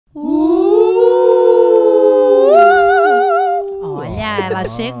ela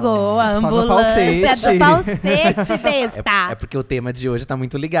chegou, a Só no ambulância falsete. do falsete, besta. É porque o tema de hoje tá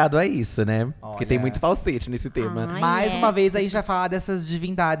muito ligado a isso, né? Porque tem muito falsete nesse tema. Ai, Mais é. uma vez aí já falar dessas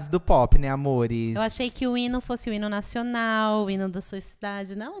divindades do pop, né, amores? Eu achei que o hino fosse o hino nacional, o hino da sua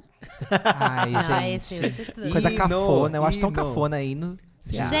cidade, não? Ai, Ah, esse é o gente. título. Coisa Hino, cafona. Eu acho tão hino. cafona hino.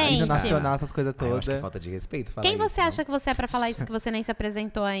 Gente. Hino nacional, essas coisas Eu acho que é todas. falta de respeito falar Quem isso, você não? acha que você é pra falar isso que você nem se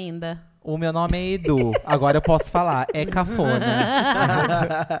apresentou ainda? O meu nome é Edu. Agora eu posso falar. É cafona.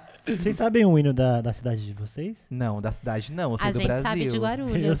 Vocês sabem o hino da cidade de vocês? Não, da cidade não. Eu sei A do gente Brasil. sabe de Eu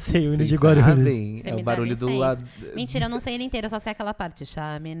Guarulhos. sei o hino Vocês de Guarulhos. sabem, Você é me o dá barulho do… licença. Mentira, eu não sei ele inteiro, eu só sei aquela parte.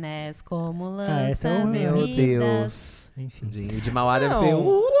 Chaminés como lanças essa é o Meu erguidas. Deus. Enfim. De Mauá deve Não. ser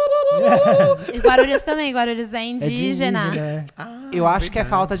um… E Guarulhos também, Guarulhos é É indígena. é. Eu acho que é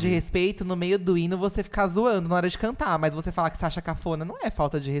falta de respeito no meio do hino você ficar zoando na hora de cantar. Mas você falar que você acha cafona não é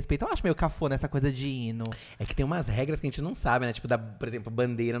falta de respeito. Eu acho meio cafona essa coisa de hino. É que tem umas regras que a gente não sabe, né? Tipo, por exemplo,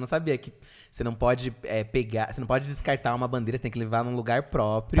 bandeira. Eu não sabia que você não pode pegar… Você não pode descartar uma bandeira, você tem que levar num lugar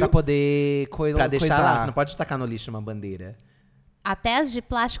próprio. Pra poder Pra deixar lá. Você coisar. não pode tacar no lixo uma bandeira. Até as de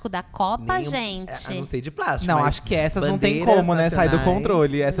plástico da Copa, gente. Eu não sei de plástico, Não, mas acho que essas não tem bandeiras como, né? Sai do nacionais.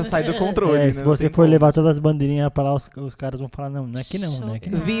 controle. Essa sai do controle. É, né? se Não você tem for como. levar todas as bandeirinhas pra lá, os caras vão falar, não, não é aqui não, não é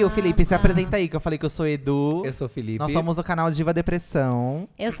aqui não. Viu, Felipe? Se apresenta aí, que eu falei que eu sou Edu. Eu sou o Felipe. Nós somos o canal Diva Depressão.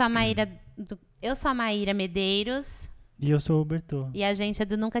 Eu sou a Maíra, eu sou a Maíra Medeiros. E eu sou o Bertô. E a gente é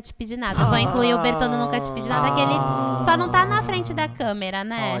do Nunca Te Pedi Nada. Eu vou incluir o Bertô no Nunca Te Pedi Nada, que ele só não tá na frente da câmera,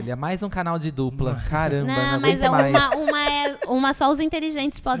 né? Olha, mais um canal de dupla. Caramba, não, Não, mas aguento é mais. uma só os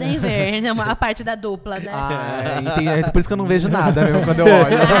inteligentes podem ver, né? A parte da dupla, né? Ah, entendi. É por isso que eu não vejo nada mesmo quando eu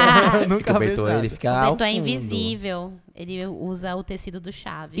olho. Nunca o vejo Bertô, nada. ele fica O ao Bertô é fundo. invisível. Ele usa o tecido do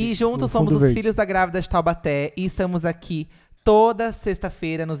Chaves. E juntos O somos fundo os verde. Filhos da Grávida de Taubaté. E estamos aqui toda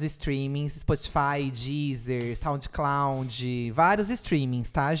sexta-feira nos streamings. Spotify, Deezer, SoundCloud. Vários streamings,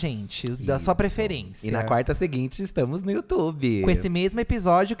 tá, gente? Da sua preferência. E na quarta seguinte, estamos no YouTube. Com esse mesmo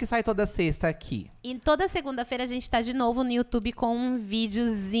episódio que sai toda sexta aqui. E toda segunda-feira a gente tá de novo no YouTube com um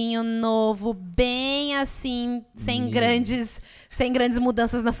videozinho novo, bem assim, sem grandes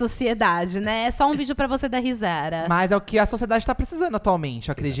mudanças na sociedade, né? É só um vídeo pra você dar risada. Mas é o que a sociedade tá precisando atualmente,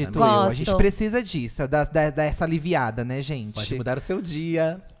 eu acredito eu. Gosto. A gente precisa disso, dessa aliviada, né, gente? Pode mudar o seu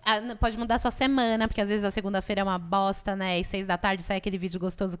dia. Pode mudar sua semana, porque às vezes a segunda-feira é uma bosta, né? E 6 da tarde sai aquele vídeo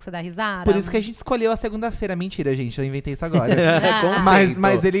gostoso que você dá risada. Por isso que a gente escolheu a segunda-feira. Mentira, gente, eu inventei isso agora. Conceito.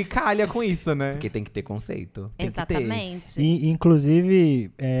 mas ele calha com isso, né? Porque tem que ter conceito. tem que ter. Exatamente. E,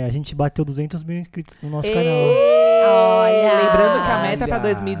 inclusive, a gente bateu 200 mil inscritos no nosso canal. Olha! Lembrando que a meta pra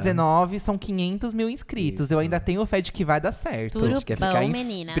Olha. 2019 são 500 mil inscritos. Eu ainda tenho fé de que vai dar certo. Tudo A gente quer bom, ficar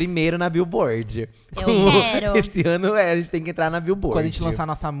meninas? primeiro na Billboard. Eu quero. Esse ano a gente tem que entrar na Billboard. Quando a gente lançar a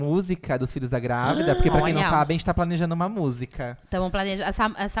nossa música dos Filhos da Grávida, porque pra quem não Olha. sabe, a gente tá planejando uma música. Estamos planejando. Essa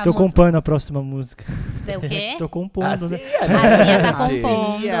Tô música. compondo a próxima música. O quê? Tô compondo, né? A Cia tá gente.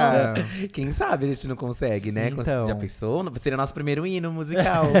 compondo. Quem sabe a gente não consegue, né? Então. Já pensou? Seria nosso primeiro hino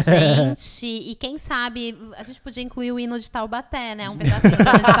musical. Gente, e quem sabe a gente podia incluir o hino de Taubaté, né? Um pedacinho do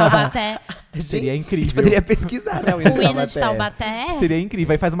hino de Taubaté. Seria A gente incrível. poderia pesquisar, né? O hino de Taubaté. Seria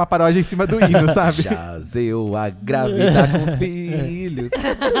incrível. Aí faz uma paródia em cima do hino, sabe? Jazeu a grávida com os filhos.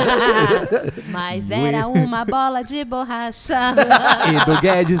 Mas era uma bola de borracha. Edu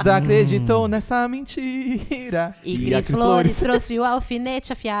Guedes acreditou nessa mentira. E a Cris Flores trouxe o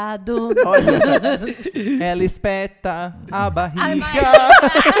alfinete afiado. Ela espeta a barriga. Ai,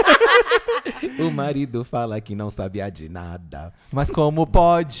 O marido fala que não sabia de nada. Mas como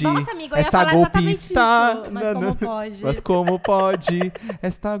pode Nossa, amigo, eu ia essa falar exatamente golpista… isso. Mas como pode? Mas como pode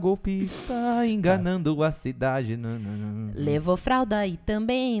esta golpista enganando a cidade? Levou fralda e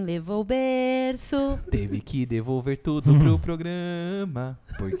também levou berço. Teve que devolver tudo pro programa,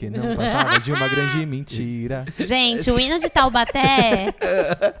 porque não passava de uma grande mentira. Gente, o hino de Taubaté…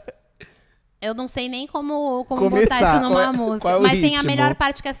 Eu não sei nem como botar Começar. isso numa Qual é música. o Mas tem a ritmo? melhor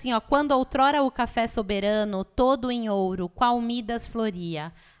parte que é assim, ó. Quando outrora o café soberano, todo em ouro, qual Midas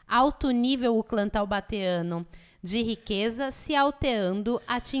floria. Alto nível o clã taubateano, de riqueza se alteando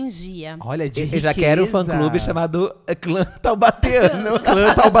atingia. Olha, de Eu já quero um fã-clube chamado Clã Taubateano.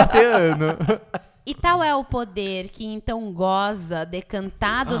 Clã Taubateano. E tal é o poder que então goza,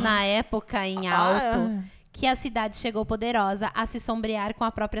 decantado na época em alto, que a cidade chegou poderosa a se sombrear com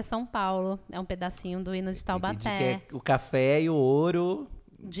a própria São Paulo. É um pedacinho do hino de Entendi Taubaté. que é o café e o ouro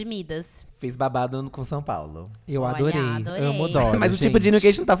De Midas. fez babado com São Paulo. Eu Olha, adorei. adorei. Amo Dora, Mas o tipo de hino que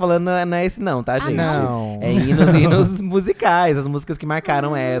a gente não tá falando não é esse não, tá, gente? não. É hinos musicais, as músicas que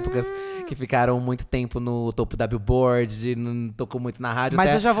marcaram épocas, que ficaram muito tempo no topo da Billboard, não tocou muito na rádio. Mas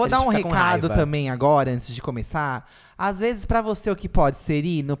até eu já vou a dar gente um fica com recado raiva. também agora, antes de começar. Às vezes, pra você, o que pode ser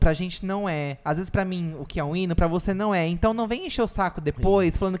hino, pra gente não é. Às vezes, pra mim, o que é um hino, pra você não é. Então, não vem encher o saco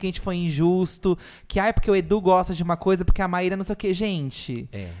depois, falando que a gente foi injusto. Que, porque o Edu gosta de uma coisa, porque a Maíra não sei o quê. Gente,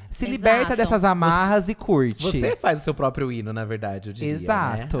 se liberta Exato. dessas amarras e curte. Você faz o seu próprio hino, na verdade, eu diria,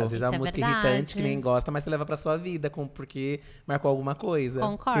 Exato. né? Às vezes Isso é uma é música verdade. irritante que nem gosta, mas você leva pra sua vida, porque marcou alguma coisa.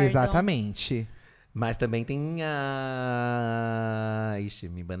 Concordo. Exatamente. Mas também tem a… Ixi,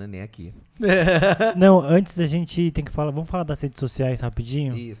 me bananei aqui. Não, antes da gente tem que falar, vamos falar das redes sociais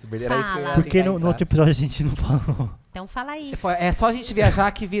rapidinho? Isso, era isso que eu ia Fala. Porque tentar no entrar. outro episódio a gente não falou. Então fala aí. É só a gente viajar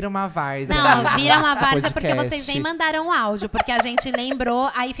que vira uma várzea. Não, mesmo, vira uma esse várzea porque podcast. vocês nem mandaram áudio. Porque a gente lembrou,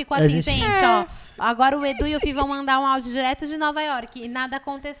 aí ficou A assim, gente- gente, ó. Agora o Edu e o Fih vão mandar um áudio direto de Nova York. E nada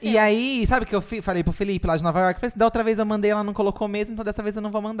aconteceu. E aí, sabe o que eu falei pro Felipe lá de Nova York? Eu falei assim, da outra vez eu mandei, ela não colocou mesmo, então dessa vez eu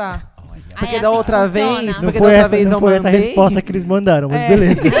não vou mandar. Porque Aí da assim outra funciona. vez, Não porque foi da outra essa, vez não eu foi essa a mandei. resposta que eles mandaram, mas É.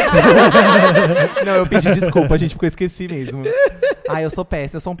 beleza. Não, eu pedi desculpa, gente, porque eu esqueci mesmo. Eu sou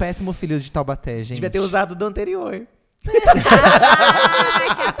péssimo, eu sou um péssimo filho de Taubaté, gente. Devia ter usado do anterior.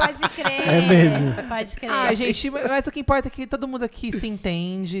 Pode crer. É mesmo. Pode crer. Gente, mas o que importa é que todo mundo aqui se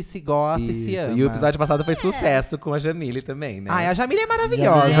entende, se gosta e se Isso. ama. E o episódio passado foi sucesso com a Jamile também, né? A Jamile é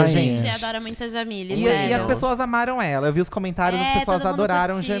maravilhosa, Jamile, Ai, gente. gente, adoro muito a Jamile, E sério. as pessoas amaram ela. Eu vi os comentários, É, as pessoas todo mundo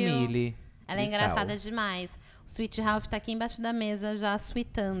adoraram curtiu. Jamile. Ela é Cristal. engraçada demais. O Sweet Ralph tá aqui embaixo da mesa já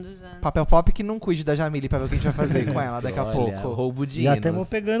suitando. Já. Papel Pop que não cuide da Jamile pra ver o que a gente vai fazer com ela daqui a Olha, pouco. roubo de Já hinos. estamos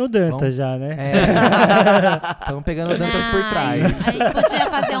pegando o Danta já, né? Estamos pegando Dantas por Ai, trás. A gente podia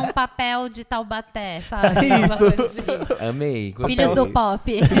fazer um papel de Taubaté, sabe? Isso. Uma coisa assim. Amei. gostei. Filhos do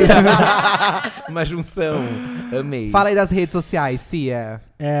Pop. Uma junção. Amei. Fala aí das redes sociais, Cia.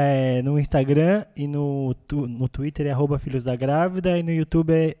 No Instagram e no Twitter é @Filhos da Grávida e no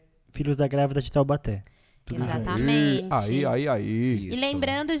YouTube é Filhos da Grávida de Taubaté. Exatamente. Aí. E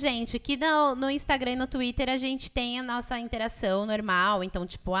lembrando, gente, que no Instagram e no Twitter a gente tem a nossa interação normal. Então,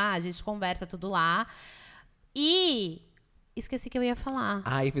 tipo, a gente conversa tudo lá. E esqueci que eu ia falar.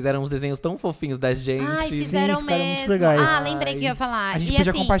 Ai, fizeram uns desenhos tão fofinhos da gente. Ai, fizeram Sim, ficaram muito mesmo. legais. Lembrei que eu ia falar. A gente e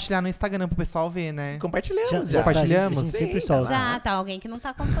podia assim, compartilhar no Instagram pro pessoal ver, né? Compartilhamos já. Compartilhamos? A gente sempre Sim, solta. já tá alguém que não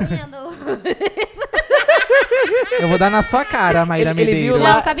tá acompanhando. Eu vou dar na sua cara, Maíra Ele viu Medeiros.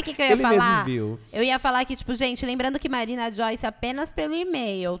 lá. Não, sabe o que eu ia Ele falar? mesmo viu. Eu ia falar que, tipo, gente, lembrando que Marina Joyce apenas pelo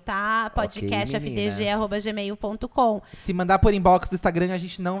e-mail, tá? podcastfdg@gmail.com. Se mandar por inbox do Instagram, a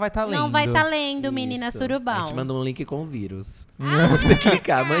gente não vai estar lendo. Não vai estar lendo, menina Isso. A surubão. gente manda um link com o vírus. Você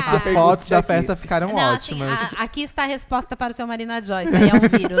clicar, mande a As pergunta fotos da aqui. festa ficaram Não, assim, ótimas. aqui está a resposta para o seu Marina Joyce. Aí é um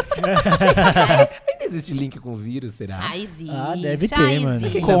vírus. Ainda existe link com vírus, será? Existe. deve ter, mano.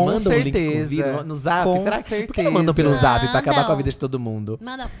 existe. Ainda Com mandam um link com certeza. vírus no Zap? Com Será que por que certeza. não mandam pelo Zap pra acabar com a Mandam. vida de todo mundo?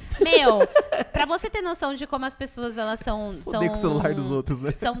 Mano, meu, pra você ter noção de como as pessoas, elas são... Fudei com o celular dos outros,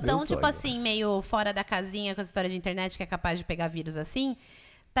 né? São tão, Meu tipo sonho. assim, meio fora da casinha com essa história de internet que é capaz de pegar vírus assim.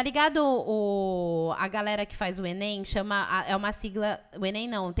 Tá ligado a galera que faz o Enem é uma sigla, o Enem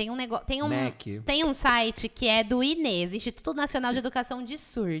não, tem um negócio, MEC. tem um site que é do INES, Instituto Nacional de Educação de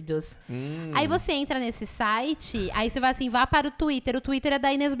Surdos. Aí você entra nesse site, aí você vai assim, vá para o Twitter é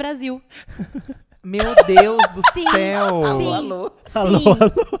da Inês Brasil. Meu Deus do Sim, céu. sim, Alô? sim. Alô.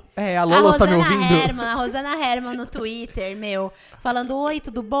 A Lola tá me ouvindo? A Rosana Herman no Twitter, falando: oi,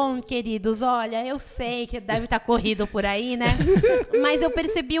 tudo bom, queridos? Olha, eu sei que deve estar corrido por aí, né? Mas eu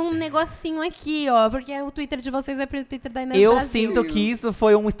percebi um negocinho aqui, ó, porque o Twitter de vocês é pro Twitter da Inês Eu Brasil. sinto que isso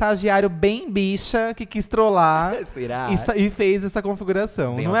foi um estagiário bem bicha que quis trollar Será? e fez essa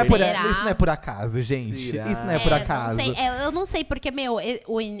configuração. Bem Não é por, Será? isso não é por acaso, gente. Será? Isso não é por acaso. Não sei, eu não sei, porque,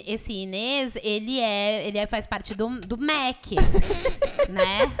 esse Inês, ele faz parte do MEC,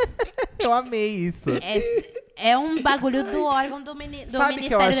 né? Eu amei isso. É um bagulho do órgão do Sabe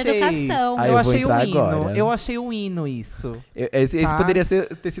que eu Ministério da achei? Educação. Ah, eu eu vou achei um entrar hino. agora. Eu achei um hino isso. Esse Tá. poderia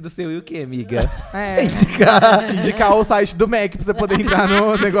ter sido seu e o quê, amiga? Indicar o site do MEC pra você poder entrar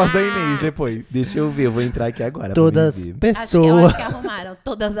no negócio da Inês depois. Deixa eu ver, eu vou entrar aqui agora. Todas pra mim ver. Eu pessoas, acho que arrumaram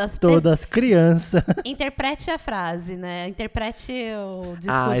todas as todas crianças. Interprete a frase, né? Interprete o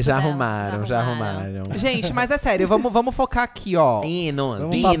discurso Já dela. arrumaram. Gente, mas é sério, vamos focar aqui, ó. Hinos,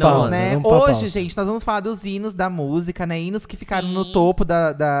 Vamos hinos. pra pauta, Né? vamos pra Hoje, pauta. gente, nós vamos falar dos hinos da música, né? Hinos que ficaram Sim. no topo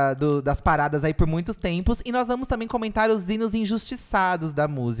das paradas aí por muitos tempos. E nós vamos também comentar os hinos injustiçados da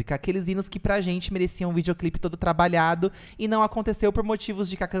música. Aqueles hinos que pra gente mereciam um videoclipe todo trabalhado e não aconteceu por motivos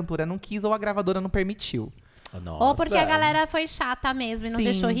de que a cantora não quis ou a gravadora não permitiu. Nossa. Ou porque a galera foi chata mesmo e não Sim.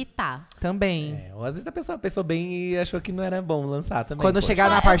 deixou irritar. Também. Ou às vezes a pessoa pensou bem e achou que não era bom lançar também. Quando poxa. chegar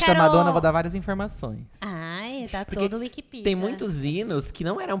na Eu parte quero- da Madonna, eu vou dar várias informações. Ai, tá Porque todo o Wikipedia. Tem muitos hinos que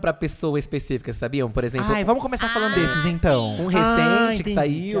não eram pra pessoa específica, sabiam? Por exemplo, Ai, vamos começar falando desses, então. um recente que entendi.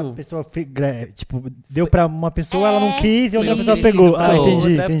 saiu. A pessoa tipo, deu pra uma pessoa, ela não quis e outra Isso, pessoa pegou. Ah, isso. entendi,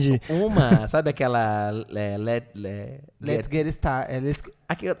 Outra- entendi. Uma, sabe aquela… Let's get started.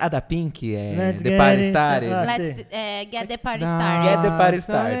 A da Pink, Let's The get Party it Started. started. Get the party started. Get the party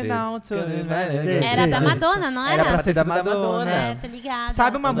started. Era da Sim. Madonna, não era? Era pra ser da Pra ser da Madonna. É, tô ligada.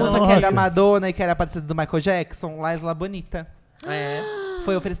 Sabe uma música que é da Nossa. Madonna e que era parecida do Michael Jackson? La Isla Bonita. É.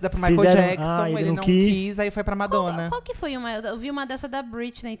 Foi oferecida pro Michael Fizeram- Jackson, ele ele não não quis. quis, aí foi pra Madonna. Qual que foi uma? Eu vi uma dessa da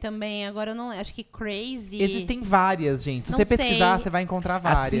Britney também, agora eu não lembro. Acho que Crazy. Existem várias, gente. Se Não você pesquisar, sei. você vai encontrar A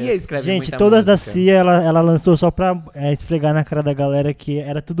várias. Cia escreve Gente, muita todas da música. Cia, ela lançou só pra esfregar na cara da galera que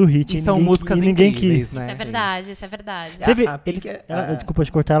era tudo hit. E são ninguém, músicas e ninguém incríveis, quis. né? Isso é verdade, isso é verdade. Teve, A Pink é- desculpa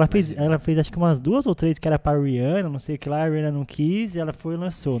te cortar, Imagina. ela fez acho que umas 2 ou 3 que era pra Rihanna, não sei o que lá, a Rihanna não quis e ela foi e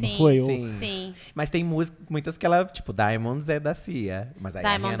lançou, não Sim, foi? Sim. Sim. Mas tem muitas que ela, tipo, Diamonds é da Cia. Mas aí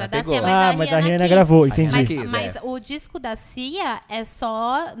Diamonds a Rihanna é da pegou. Cia, mas Mas a Rihanna quis. gravou, A entendi. Rihanna Mas, quis, mas é. o disco da Cia é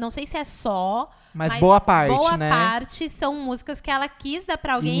só, não sei se é só, Mas boa parte, boa né? parte são músicas que ela quis dar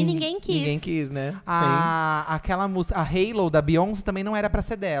pra alguém e ninguém quis. Ninguém quis, né? Aquela música, a Halo da Beyoncé também não era pra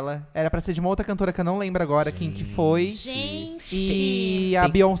ser dela. Era pra ser de uma outra cantora que eu não lembro agora quem que foi. Gente. E a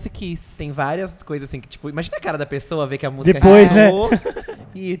Tem- Beyoncé quis. Tem várias coisas assim que, tipo, imagina a cara da pessoa ver que a música Depois, né? ganhou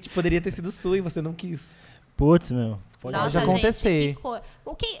e tipo, poderia ter sido sua e você não quis. Putz, meu. Pode Nossa, acontecer.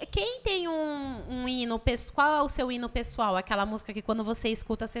 Gente, quem tem um hino pessoal? Qual é o seu hino pessoal? Aquela música que quando você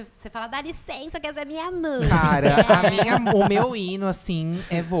escuta, você fala, dá licença, que essa é minha música. Cara, o meu hino, assim,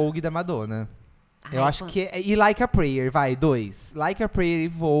 é Vogue da Madonna. Eu Ai, acho que e Like a Prayer, vai, 2. Like a Prayer e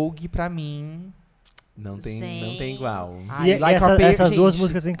Vogue, pra mim… Não tem Gente. igual. Ai, E Like a Prayer, essas duas gente,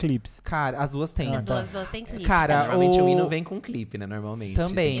 músicas têm clipes. Cara, as duas têm. Ah, tá. Duas tem clipe. Cara, Normalmente o o- hino vem com clipe, né? Normalmente.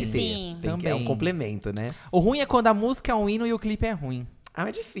 Também. Tem que ter. Sim. Tem que- é um Também. complemento, né? O ruim é quando a música é um hino e o clipe é ruim. Ah,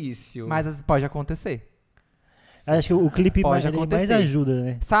 é difícil. Mas pode acontecer. Acho que o clipe Pode mais acontecer. ajuda,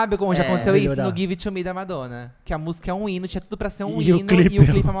 né? Sabe onde É, aconteceu isso? melhorar. No Give It To Me da Madonna. Que a música é um hino, tinha tudo pra ser um E o hino clipe e o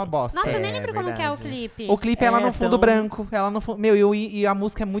clipe é uma bosta. Nossa, eu nem É, lembro como que é o verdade. clipe. O clipe é lá no fundo tão- branco. Ela no fundo, meu, e a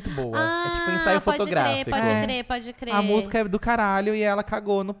música é muito boa. Ah, É tipo um ensaio pode fotográfico. Crer, pode É. crer, pode crer. A música é do caralho e ela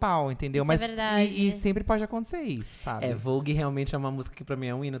cagou no pau, entendeu? Isso é Mas verdade. e sempre pode acontecer isso, sabe? É, Vogue realmente é uma música que pra mim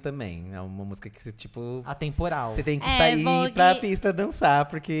é um hino também. É uma música que você, tipo… Atemporal. Você tem que É, sair Vogue- pra pista dançar,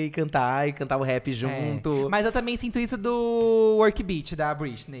 porque e cantar o rap É. junto. Mas eu também sinto isso do Work Beat da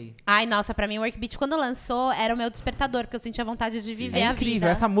Britney. Ai, nossa, pra mim o Work Beat quando lançou era o meu despertador, porque eu sentia vontade de viver É a incrível, vida.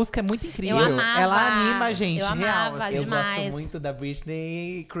 essa música é muito incrível. Eu amava. Ela anima a gente, Eu real. amava assim. Eu demais. gosto muito da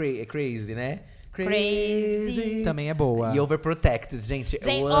Britney Crazy, né? Crazy. Também é boa. E Overprotected, gente. Gente,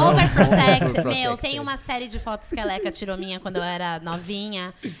 eu amo Overprotect. Overprotected. Meu, tem uma série de fotos que a Leca tirou minha quando eu era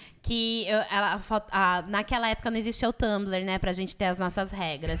novinha. Que naquela época não existia o Tumblr, né? Pra gente ter as nossas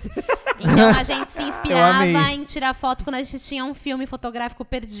regras. Então a gente se inspirava amei. em tirar foto quando a gente tinha um filme fotográfico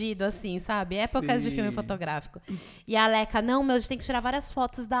perdido, assim, sabe? Épocas de Sim. filme fotográfico. E a Leca, não, meu, a gente tem que tirar várias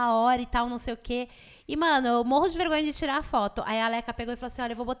fotos da hora e tal, não sei o quê. E, mano, eu morro de vergonha de tirar a foto. Aí a Leca pegou e falou assim: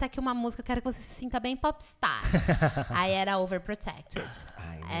 olha, eu vou botar aqui uma música, eu quero que você se sinta bem popstar. Aí era Overprotected.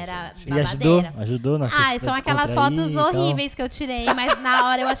 Ai, né, Era gente? E ajudou? babadeira. Ajudou na Ai, são aquelas fotos horríveis que eu tirei, mas na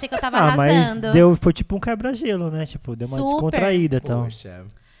hora eu achei que eu tava Mas arrasando. foi tipo um quebra-gelo, né? Tipo, deu uma Super. descontraída e tal. Poxa.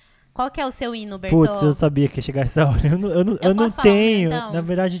 Qual que é o seu hino, Bertô? Putz, eu sabia que ia chegar essa hora. Eu não posso falar o meu, tenho. então? Na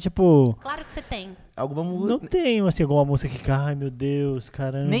verdade, tipo, Claro que você tem. Alguma não música. tenho, assim, alguma música que, ai meu Deus,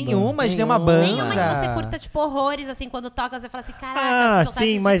 caramba. Nenhuma de nenhuma Nenhuma. banda. Nenhuma que você curta, tipo, horrores, assim, quando toca, você fala assim, caraca, Ah, que vontade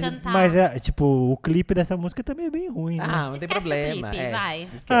sim, de mas, cantar. mas é, tipo, o clipe dessa música também é bem ruim, né? Ah, não tem Esquece o problema. clipe, vai.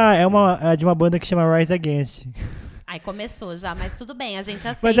 esquece. Ah, é de uma banda que chama Rise Against. Aí começou já, mas tudo bem, a gente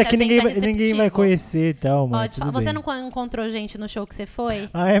aceita, Mas é que a gente ninguém, é ninguém vai receptivo. conhecer e tal, mas Pode tudo falar. Você bem. não encontrou gente no show que você foi?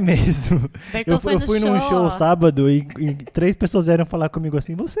 Ah, é mesmo. Bertô Eu foi no fui num show, show ó. sábado e 3 pessoas vieram falar comigo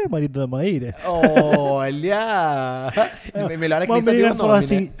assim, você é marido da Maíra? Olha! Melhor é que Uma nem sabia menina o falou nome,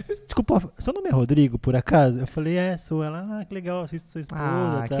 assim, né? desculpa, seu nome é Rodrigo, por acaso? Eu falei, sou. Ela, que legal, assisto sua esposa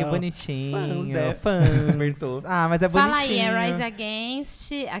Ah, e que tal. bonitinho. Fãs, né? Fãs. Bertô. Ah, mas é bonitinho. Fala aí, é Rise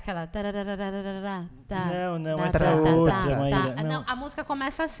Against, aquela... tarararararara, tá, Não, tá, essa tá, é tá, outra, tá, Maíra. tá. Não. Não, a música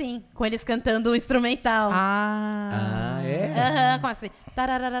começa assim, com eles cantando o instrumental. Ah, é? Aham, começa assim.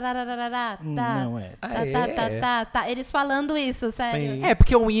 Tarararararara, tá. Não é. Tá, Ah, tá, é? tá. Eles falando isso, sério. Sim. É,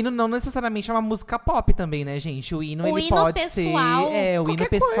 porque o hino não necessariamente é uma música pop também, né, gente? O hino, O ele hino pode pessoal, ser… É, o hino qualquer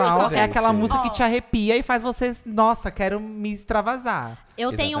coisa, pessoal é gente. aquela música Ó. que te arrepia e faz você… Nossa, quero me extravasar.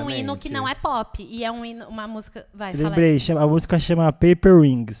 Eu tenho um hino Exatamente. que não é pop. E é um hino, uma música... Vai, fala aí. Lembrei, a música chama Paper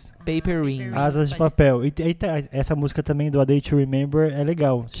Rings. Paper Ring. Asas de pode- papel. E aí essa música também do A Day to Remember é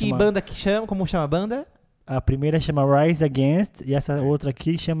legal. Que Chama- banda que chama? Como chama a banda? A primeira chama Rise Against e essa outra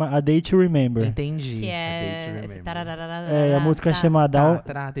aqui chama A Day to Remember. Entendi. Que Day to é... Remember. É, a música chama Tá,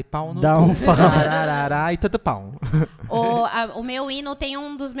 Down. de pau no Dá um cu. Tararará, e tanto pau. O meu hino tem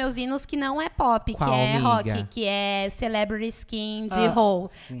um dos meus hinos que não é pop, Qual, que é amiga? rock, que é Celebrity Skin de Hole.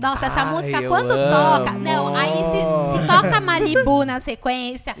 Nossa, essa Ai, música eu quando amo. toca... Não, aí se toca Malibu na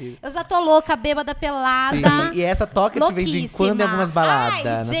sequência, eu já tô louca, bêbada, pelada. Sim, e essa toca de vez em Louquíssima. quando em algumas baladas. Ai,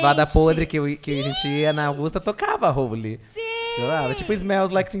 Nas gente. baladas podres que a gente ia na Augusta, tocava Holy. Sim! Tipo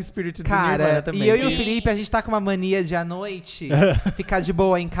Smells Like Teen Spirit do Nirvana Cara, também. e eu e o Sim. Felipe, a gente tá com uma mania de à noite ficar de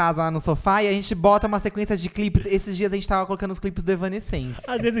boa em casa lá no sofá e a gente bota uma sequência de clipes. Esses dias a gente tava colocando os clipes do Evanescence.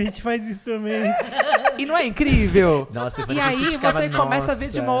 Às vezes a gente faz isso também. E não é incrível? Nossa, E aí você começa a ver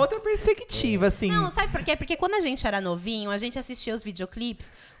de uma outra. outra perspectiva, assim. Não, sabe por quê? Porque quando a gente era novinho, a gente assistia os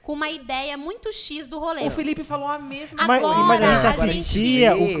videoclipes com uma ideia muito X do rolê. O Felipe falou a mesma Mas, Agora, mas a gente a gente-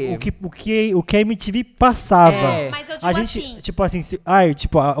 assistia o que a MTV passava. É. Mas eu digo A gente, assim... tipo assim,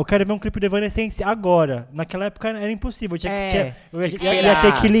 eu quero ver um clipe do Evanescence agora. Naquela época era impossível. Eu ia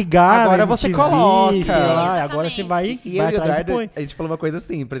ter que ligar. Agora na você MTV, coloca. sei lá, Exatamente. agora você vai, E eu vai e o atrás e Eduardo, põe. a gente falou uma coisa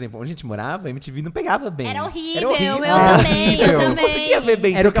assim, por exemplo, onde a gente morava, a MTV não pegava bem. Era horrível, Era horrível. eu também, eu horrível. Não também. conseguia ver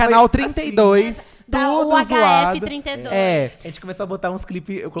bem. Era o ficava canal assim. 32, Da tudo UHF zoado. 32. É. A gente começou a botar uns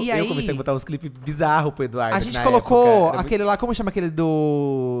clipes. Eu E aí- comecei a botar uns clipes bizarros pro Eduardo. A que gente na colocou época era aquele lá, como chama aquele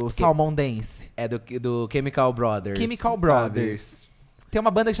do Salmon Dance? É do Chemical Brothers. Chemical sabe? Brothers. Tem uma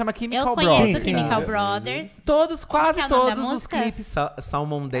banda que chama Eu Chemical conheço Brothers. Sim, sim. Chemical Brothers. Todos, quase que é o nome da todos os música? clipes.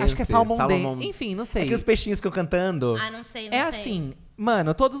 Salmon Dance. Acho que é Salmon Dance. Enfim, não sei. É que os peixinhos ficam cantando. Ah, não sei, não É sei. assim,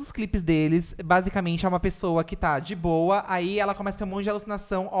 mano, todos os clipes deles, basicamente, é uma pessoa que tá de boa, aí ela começa a ter um monte de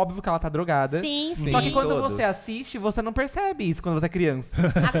alucinação, óbvio que ela tá drogada. Sim, sim. Só que quando todos. você assiste, você não percebe isso quando você é criança.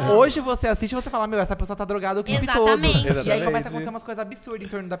 Agora- Hoje você assiste e você fala, meu, essa pessoa tá drogada o clipe Exatamente. todo. E aí Exatamente. começa a acontecer umas coisas absurdas em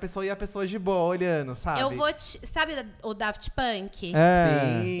torno da pessoa e a pessoa de boa, olhando, sabe? Eu vou Sabe o Daft Punk?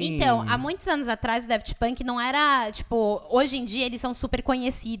 É. Sim. Então, há muitos anos atrás, o Daft Punk não era, tipo... Hoje em dia, eles são super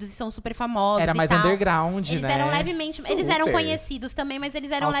conhecidos e são super famosos Era e mais tal. underground, Eles né? eram levemente... Eles eram Super. conhecidos também, mas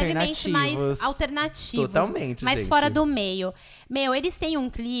eles eram levemente mais Alternativos. alternativos. Totalmente, mais gente. fora do meio. Meu, eles têm um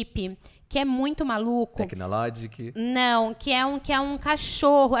clipe que é muito maluco. Technologic. Não, que é um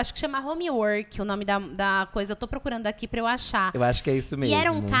cachorro. Acho que chama Homework, o nome da coisa. Eu tô procurando aqui pra eu achar. Eu acho que é isso mesmo. E era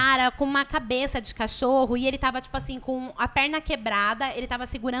um cara com uma cabeça de cachorro e ele tava, tipo assim, com a perna quebrada, ele tava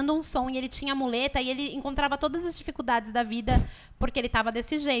segurando um som e ele tinha muleta e ele encontrava todas as dificuldades da vida porque ele tava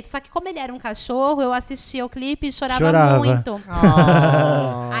desse jeito. Só que como ele era um cachorro, eu assistia o clipe e chorava muito.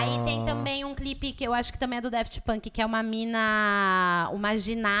 Ah. Aí tem também um clipe que eu acho que também é do Daft Punk, que é uma uma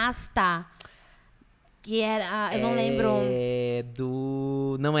ginasta, que era, eu não lembro.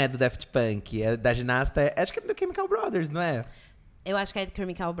 Não é do Daft Punk, é da ginasta. Acho que é do Chemical Brothers, não é? Eu acho que é do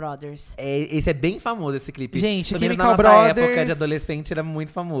Chemical Brothers. Esse é bem famoso, esse clipe. Gente, Pelo menos Chemical na nossa Brothers- época de adolescente era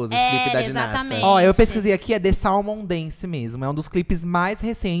muito famoso esse clipe da ginasta. exatamente. Ó, eu pesquisei aqui, é The Salmon Dance mesmo. É um dos clipes mais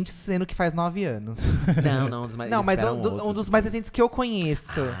recentes, sendo que faz 9 anos. Não, um dos mais Não, mas eles um, fizeram um dos mais recentes que eu conheço.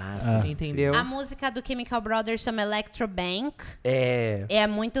 sim. Entendeu? A música do Chemical Brothers chama Electrobank. É, É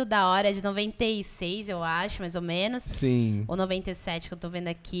muito da hora, é de 96, eu acho, mais ou menos. sim. Ou 97, que eu tô vendo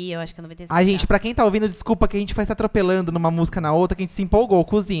aqui, eu acho que é 97. Ai, gente, pra quem tá ouvindo, desculpa que a gente foi se atropelando numa música na outra, que a gente se empolgou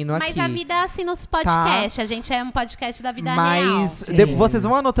com os hinos Mas aqui. a vida é assim nos podcasts. A gente é um podcast da vida Mas real. vocês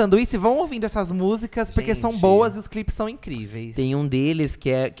vão anotando isso e vão ouvindo essas músicas, porque são Gente. boas e os clipes são incríveis. Tem um deles que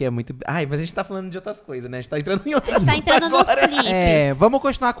é muito. Ai, mas a gente tá falando de outras coisas, né? A gente tá entrando em A outras gente tá entrando nos agora. clipes. É, vamos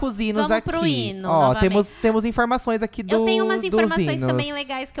continuar com os hinos Vamos aqui. pro hino, Ó, novamente. temos informações aqui Eu tenho umas dos informações hinos. também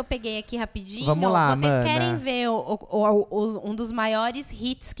legais que eu peguei aqui rapidinho. Vamos lá, Vocês mana. querem ver um dos maiores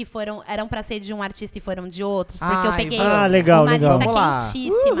hits que eram pra ser de um artista e foram de outros? Porque eu Ai, peguei legal, uma legal. lista Vamos lá.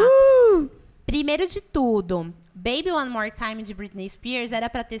 quentíssima. Primeiro de tudo, Baby One More Time de Britney Spears era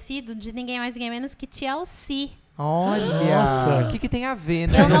pra ter sido de ninguém mais ninguém menos que TLC. Olha, Nossa. o que tem a ver,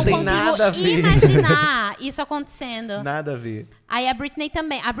 né? Eu não tem consigo nada a ver. imaginar isso acontecendo. Nada a ver. Aí a Britney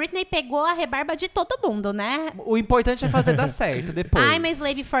também. A Britney pegou a rebarba de todo mundo, né? O importante é fazer dar certo depois. I'm a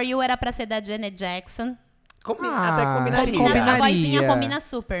Slave for You era pra ser da Janet Jackson. Até combinaria. combinaria. A vozinha combina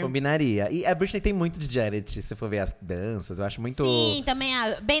super. Combinaria. E a Britney tem muito de Janet, se for ver as danças. Eu acho muito. Sim, também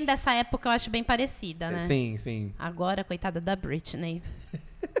bem dessa época eu acho bem parecida, né? Sim, sim. Agora, coitada da Britney.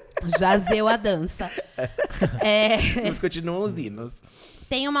 Jazeu a dança. Mas continuam os hinos.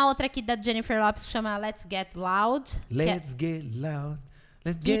 Tem uma outra aqui da Jennifer Lopez que chama Let's Get Loud. Let's get loud.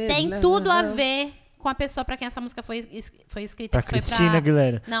 Let's Que get tem loud. tudo a ver com a pessoa pra quem essa música foi escrita. Pra que foi Cristina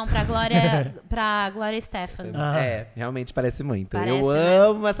Aguilera. Não, pra Gloria Estefan. Realmente parece muito. Parece, eu né?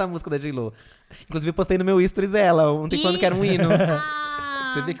 amo essa música da J.Lo. Inclusive, eu postei no meu stories dela ontem falando que era um hino.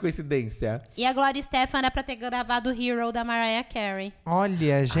 Você vê que coincidência. E a Gloria Estefan era pra ter gravado Hero da Mariah Carey.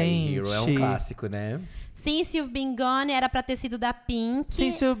 Olha, gente. Hero é um clássico, né? Since You've Been Gone era pra ter sido da Pink.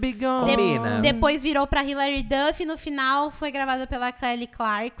 Since You've Been Gone. Combina. Depois virou pra Hilary Duff e no final foi gravada pela Kelly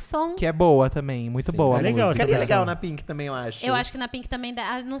Clarkson. Que é boa também, muito boa. É a legal música. Ficaria versão. legal na Pink também, eu acho. Eu acho que na Pink também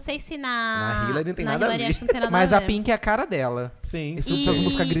dá. Não sei se na. Na Hillary não tem na nada a Hillary ver. acho que não tem nada Mas a a ver. Pink é a cara dela. Sim. Essas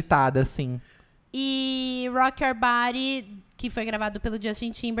músicas gritadas, assim. E Rock Your Body, que foi gravado pelo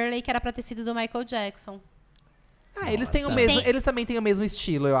Justin Timberlake, era pra ter sido do Michael Jackson. Eles têm o Nossa. mesmo. Eles também têm o mesmo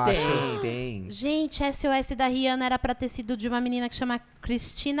estilo, eu acho. Tem. Gente, SOS da Rihanna era pra ter sido de uma menina que chama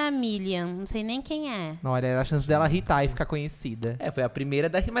Christina Milian. Não sei nem quem é. Não, era a chance dela hitar e ficar conhecida. Foi a primeira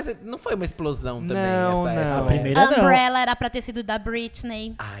da... Mas não foi uma explosão também, Não, essa não. A primeira não. Umbrella era pra ter sido da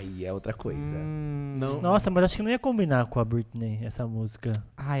Britney. Ai, é outra coisa. Não. Nossa, mas acho que não ia combinar com a Britney, essa música.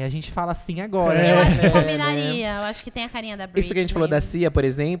 Ai, a gente fala assim agora. Eu acho que né? combinaria. Eu acho que tem a carinha da Britney. Isso que a gente falou da Cia, por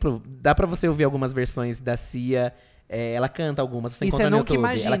exemplo, dá pra você ouvir algumas versões da Cia. Ela canta algumas, você E encontra você no nunca YouTube.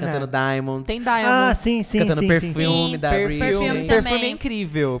 imagina. Ela cantando Diamonds, Tem Diamonds. Ah, sim. cantando Perfume sim. da Perfume, Britney. também. perfume é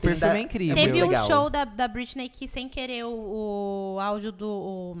incrível. Tem Perfume da- é incrível. muito Teve um legal. show da Britney que, sem querer, o áudio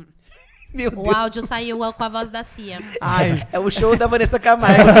Meu o Deus. áudio saiu com a voz da Cia. Ai, É o show da Vanessa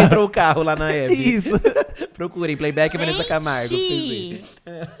Camargo que entrou o carro lá na Hebe. isso. Procurem, Playback Vanessa Camargo. pra vocês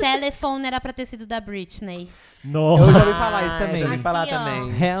verem. Telefone era pra ter sido da Britney. Nossa. Eu já ouvi falar isso também. Já ouvi falar Aqui, ó.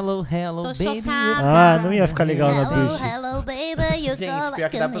 também. Hello, hello, Tô baby. chocada. Ah, não ia ficar legal na Britney. hello, baby, you Gente, pior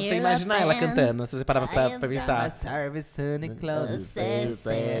que dá pra você imaginar ela cantando, se você parar pra pensar. Service, honey, close.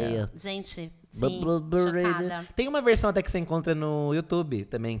 Gente, sim, chocada. Tem uma versão até que você encontra no YouTube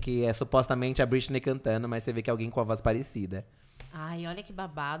também, que é supostamente a Britney cantando, mas você vê que é alguém com a voz parecida. Ai, olha que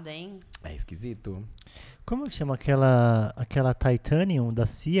babado, hein? É esquisito. Como que chama aquela Titanium da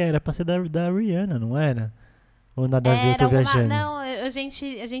Cia? Era pra ser da Rihanna, não era? Ou nada a ver, eu tô viajando? Não, a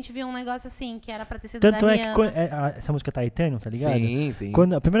gente viu um negócio assim, que era pra ter sido Tanto da é que Rihanna. essa música Titanium, tá ligado? Sim, sim.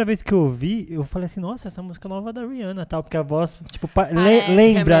 A primeira vez que eu ouvi, eu falei assim, nossa, essa música nova é da Rihanna, tal, porque a voz, tipo, Parece,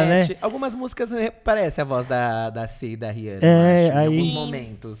 lembra, Remete. né? Algumas músicas parecem a voz da Cia e da Rihanna. É, eu acho, em aí- alguns Sim.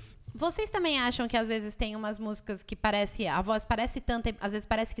 momentos. Vocês também acham que às vezes tem umas músicas que a voz parece tanto, e às vezes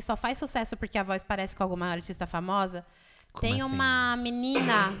parece que só faz sucesso porque a voz parece com alguma artista famosa? Como Tem assim? uma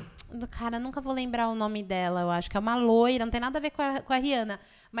menina, cara, nunca vou lembrar o nome dela, eu acho que é uma loira, não tem nada a ver com a Rihanna.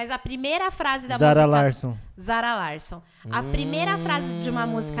 Mas a primeira frase da Zara música... Larsson. Zara Larsson. A primeira frase de uma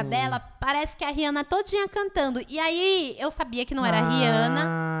música dela parece que é a Rihanna todinha cantando. E aí, eu sabia que não era a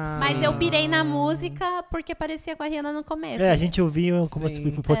Rihanna, mas eu pirei na música porque parecia com a Rihanna no começo. É, a gente ouvia como Sim.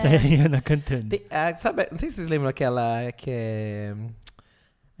 se fosse a Rihanna cantando. Sabe, não sei se vocês lembram aquela que é...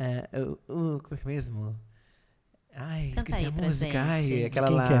 como é que é mesmo? Ai, Canta esqueci aí a pra música. gente. Ai, aquela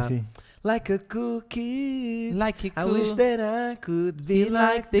Quem lá. que é, Fih? Like a cookie. Like I wish that I could be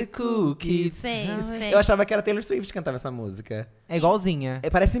like the cookies. Sei, sei. Eu achava que era Taylor Swift que cantava essa música. É igualzinha.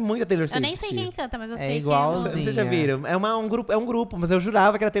 Parece muito a Taylor Eu Swift. nem sei quem canta, mas eu É sei igualzinho. que Vocês já viram? É um grupo, mas eu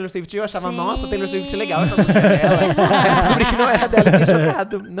jurava que era Taylor Swift. E eu achava, Gente. nossa, Taylor Swift, legal essa música dela. Aí eu descobri que não era dela, eu fiquei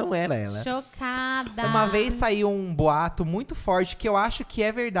chocado. Não era ela. Chocada. Uma vez saiu um boato muito forte, que eu acho que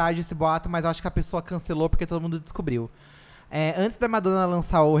é verdade esse boato, mas eu acho que a pessoa cancelou porque todo mundo descobriu. Antes da Madonna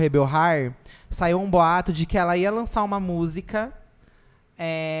lançar o Rebel Heart, saiu um boato de que ela ia lançar uma música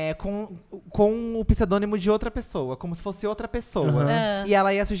com o pseudônimo de outra pessoa, como se fosse outra pessoa. Uhum. Ah. E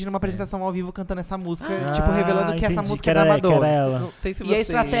ela ia surgir numa apresentação ao vivo cantando essa música, tipo, revelando que essa entendi, música que é da era, Madonna. que era ela. Não sei se E você... a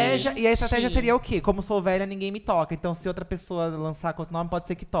estratégia Gente. seria o quê? Como sou velha, ninguém me toca. Então, se outra pessoa lançar com outro nome, pode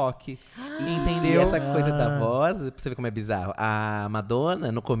ser que toque. E Entendeu? essa coisa da voz, pra você ver como é bizarro. A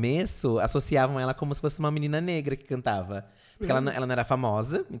Madonna, no começo, associavam ela como se fosse uma menina negra que cantava. Porque ela não era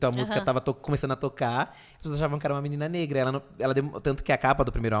famosa, então a música Aham. tava começando a tocar. As pessoas achavam que era uma menina negra. Tanto que a capa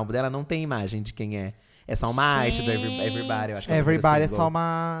do primeiro álbum dela não tem imagem de quem é. É só uma arte do Everybody, eu acho. que é o nome do Everybody é single. só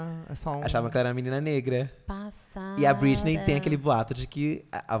uma... É só um... Achavam que ela era uma menina negra. Passada. E a Britney tem aquele boato de que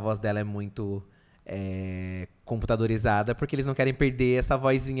a voz dela é muito computadorizada, porque eles não querem perder essa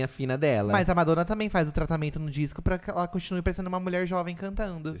vozinha fina dela. Mas a Madonna também faz o tratamento no disco pra que ela continue parecendo uma mulher jovem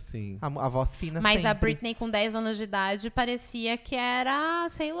cantando. Sim. A voz fina Mas sempre. a Britney, com 10 anos de idade, parecia que era,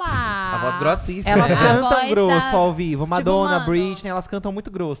 sei lá... A voz grossíssima. Elas A cantam voz grosso da- ao vivo. Tipo, Madonna, mano. Britney, elas cantam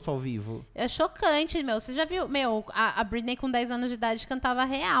muito grosso ao vivo. É chocante, meu. Você já viu? Meu, a Britney com 10 anos de idade cantava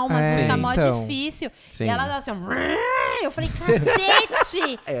real, uma É, música mó então. difícil. Sim. E ela dava assim... Eu falei,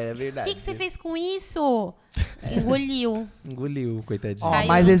 cacete! É O verdade. que você fez com isso? Engoliu, coitadinho. Ó, Caiu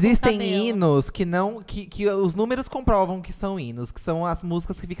mas no existem cabelo. hinos que não. Que os números comprovam que são hinos, que são as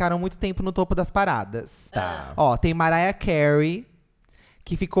músicas que ficaram muito tempo no topo das paradas. Tá. Ó, tem Mariah Carey,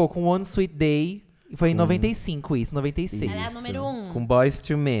 que ficou com One Sweet Day. Foi em 95 isso, 96. Ela é a número 1. Com Boyz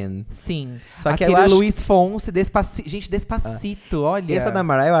II Men. Sim. Só que Aquele eu acho Luiz Fonsi, Despacito. Gente, Despacito, olha. Essa da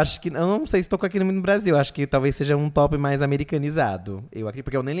Mariah, eu acho que… Eu não sei se tocou aqui no Brasil. Acho que talvez seja um top mais americanizado. Eu acredito,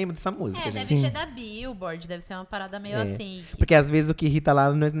 porque eu nem lembro dessa música, É, gente. deve ser da Billboard, deve ser uma parada meio assim. Porque às vezes o que irrita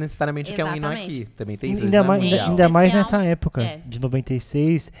lá não é necessariamente o que é um hino Exatamente. aqui. Também tem isso. Ainda, isso não é mais, mundial. ainda mais Especial. nessa época, É. de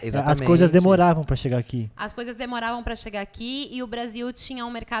 96. As Exatamente. coisas demoravam pra chegar aqui. As coisas demoravam pra chegar aqui e o Brasil tinha um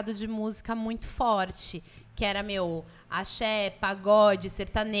mercado de música muito forte. Que era, axé, pagode,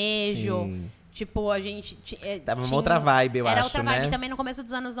 sertanejo. Sim. Tipo, a gente… Tava uma outra vibe, eu Era acho, outra vibe. né? E também no começo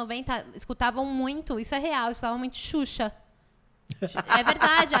dos anos 90, escutavam muito, isso é real, escutavam muito Xuxa. É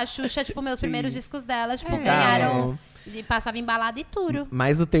verdade, a Xuxa, tipo, meus primeiros discos dela, tipo, ganharam… E passava em balada e tudo.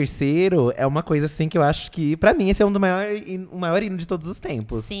 Mas o terceiro é uma coisa assim que eu acho que, pra mim, esse é o maior hino de todos os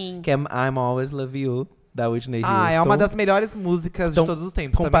tempos. Sim. Que é I'm Always Love You, da Whitney Houston. Ah, é uma das melhores músicas Então, de todos os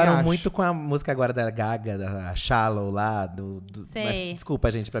tempos. Comparam também acho. muito com a música agora da Gaga, da Shallow lá. Sei. Mas,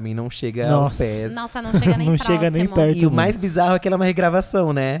 desculpa, gente, pra mim não chega Nossa. aos pés. Nossa, não chega nem Não próximo. chega nem perto. E o mais bizarro é que ela é uma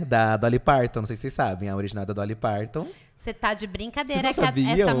regravação, né? Da Dolly Parton. Não sei se vocês sabem, a original da Dolly Parton. Você tá de brincadeira Vocês não que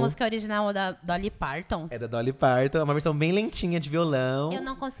sabiam? essa música original da Dolly Parton. É da Dolly Parton, é uma versão bem lentinha de violão. Eu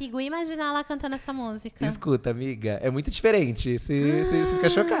não consigo imaginar ela cantando essa música. Escuta, amiga, é muito diferente. Você fica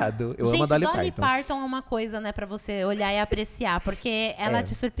chocado. Eu Gente, amo a Dolly, Dolly Parton. Parton é uma coisa, né, pra você olhar e apreciar, porque ela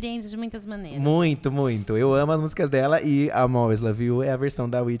te surpreende de muitas maneiras. Muito, muito. Eu amo as músicas dela e I'm Always Love You é a versão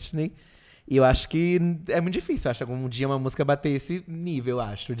da Whitney. E eu acho que é muito difícil. Eu acho que algum dia uma música bater esse nível, eu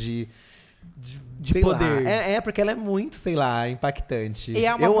acho, de sei poder. lá. É, porque ela é muito, sei lá, impactante. E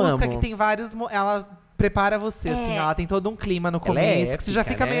é uma eu música amo. que tem vários. Ela prepara você, assim. Ela tem todo um clima no Ela é começo, que você já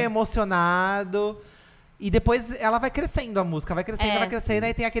épica, fica né? meio emocionado. E depois ela vai crescendo a música, vai crescendo,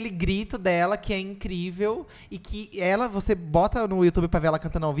 aí tem aquele grito dela que é incrível. E que você bota no YouTube pra ver ela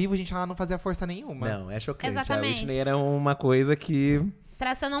cantando ao vivo, gente, ela não fazia força nenhuma. Não, é chocante. Exatamente. A Whitney era uma coisa que…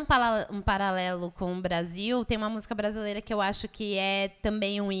 Traçando um paralelo com o Brasil, tem uma música brasileira que eu acho que é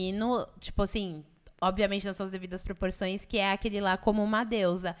também um hino, tipo assim, obviamente nas suas devidas proporções, que é aquele lá Como Uma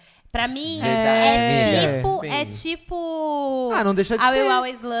Deusa. Pra mim, Verdade. é Sim. tipo Ah, não deixa de I ser. Will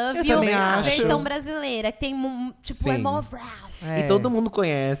Always Love Eu You, também a acho. versão brasileira, que tem, tipo, é Sim. more round. É. E todo mundo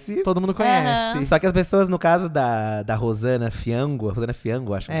conhece. Todo mundo conhece. Aham. Só que as pessoas, no caso da Rosana Fiango,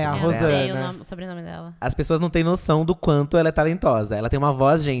 acho que É, a o Eu nome não dela, sei Rosana. o sobrenome dela. as pessoas não têm noção do quanto ela é talentosa. Ela tem uma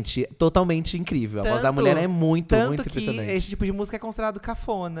voz, gente, totalmente incrível. A voz da Tanto- mulher é muito Tanto que impressionante. esse tipo de música é considerado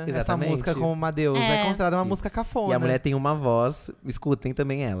cafona. Exatamente. Essa música Como Uma Deusa é considerada uma música cafona. E a mulher tem uma voz, escutem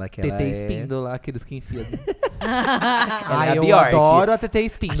também ela, que ela TT é… Espíndola, aqueles que enfiam. Ela é a eu Bjork. adoro a TT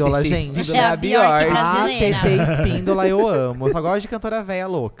Espíndola, A TT gente. Espíndola É a Bjork A brasileira. TT Espíndola eu amo. Eu só gosto de cantora véia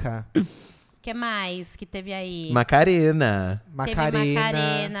louca. O que mais que teve aí? Macarena. Macarena. Teve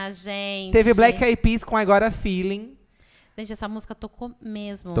Macarena, gente. Teve Black Eyed Peas com Agora Feeling. Gente, essa música tocou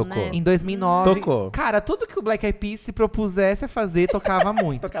mesmo, Tocou. né? Em 2009. Tocou. Cara, tudo que o Black Eyed Peas se propusesse a fazer, tocava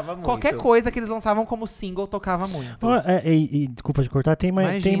muito. Tocava muito. Qualquer coisa que eles lançavam como single, tocava muito. Ó, desculpa de cortar, tem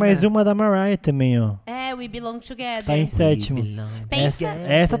Imagina. mais uma da Mariah também, ó. É, We Belong Together. Tá em sétimo. Pensa-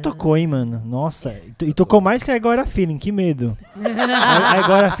 Essa tocou, hein, mano. Nossa. E tocou mais que a Agora Feeling, que medo. A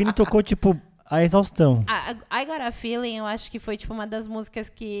Agora Feeling tocou, tipo, a exaustão. I Got a Feeling, eu acho que foi, tipo, uma das músicas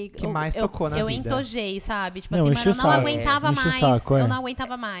que mais tocou na eu vida. entojei, sabe? Tipo Não, assim, enche mano, o eu não saco. aguentava Enche o mais. saco, é. Eu não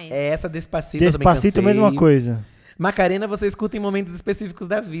aguentava mais. É essa Despacito, eu também Despacito, cansei. mesma coisa. Macarena você escuta em momentos específicos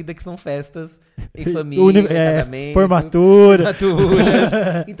da vida, que são festas em família, casamento, Formatura.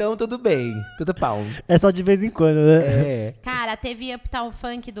 formaturas. Então tudo bem, tudo pau. É só de vez em quando, né? É. Cara, teve Uptown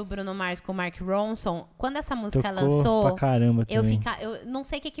Funk do Bruno Mars com o Mark Ronson. Quando essa música Tocou lançou, pra caramba eu também. eu não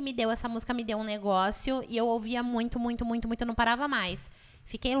sei o que me deu. Essa música me deu um negócio e eu ouvia muito, eu não parava mais.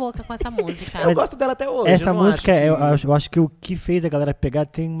 Fiquei louca com essa música. Eu gosto dela até hoje. Essa eu não música, acho eu acho que o que fez a galera pegar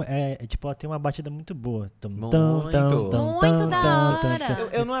tipo, ela tem uma batida muito boa. Muito. Muito da hora.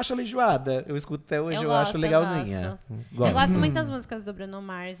 Eu não acho ela enjoada. Eu escuto até hoje, eu acho gosto, legalzinha. Eu gosto muito das músicas do Bruno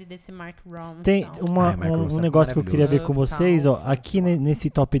Mars e desse Mark Ronson. Tem Mark Ronson um é negócio que eu queria ver com maravilhoso. vocês, ó. Aqui nesse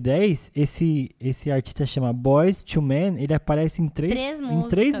top 10, esse artista chama Boyz II Men, ele aparece em três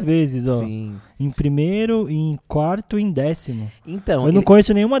músicas. vezes, ó. Sim. Em primeiro, em quarto e em décimo. Então, Eu não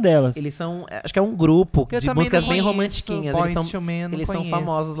conheço nenhuma delas. eles são, acho que é um grupo Eu de também músicas não bem conheço. romantiquinhas. Boyz Eles são, II Men, não eles são conheço.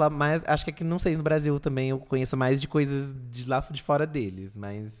 famosos lá, mas acho que aqui, não sei, no Brasil também eu conheço mais de coisas de lá de fora deles,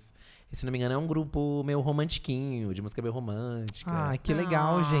 mas Se não me engano, é um grupo meio romantiquinho, de música meio romântica. Ah, que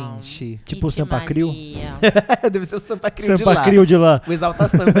legal, gente. Tipo o Sampa Crio? Deve ser o Sampa Crio de Sampa lá. Crio de lá. O Exalta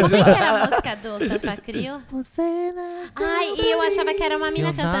Samba de Como é que lá. era a música do Sampa Crio? Você nasceu. Ai, e eu achava que era uma mina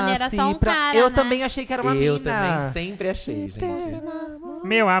Eu cantando, era só um nasci pra- cara, Eu né? também achei que era uma Eu mina. também sempre achei, gente.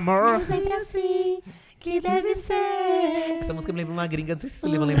 Meu amor. Sempre assim, que deve ser. Essa música me lembra uma gringa, não sei se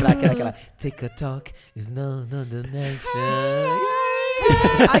vocês vão lembrar, que era aquela Take a talk, is no the nation.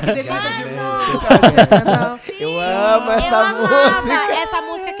 Ai, que delícia de música. Eu amo essa Eu amava música. essa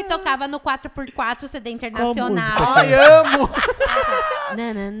música que tocava no 4x4 CD internacional. música? Ai, amo.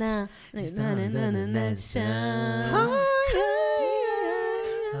 Nananã, nananã, chão.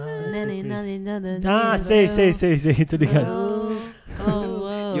 Ah, sei, tô ligado.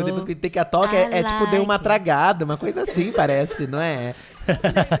 E eu depois que Take a talk é tipo, deu uma tragada, uma coisa assim, parece, não é?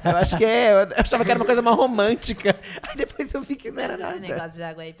 Eu acho que é. Eu achava que era uma coisa mais romântica. Aí depois eu vi que não era Esse nada. negócio de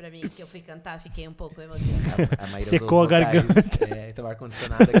água aí pra mim, que eu fui cantar, fiquei um pouco emocionada. A Maíra Secou usou os a vocais. garganta. Então o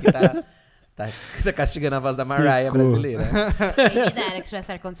ar-condicionado aqui tá castigando a voz da Mariah Secou. brasileira. Quem me dera que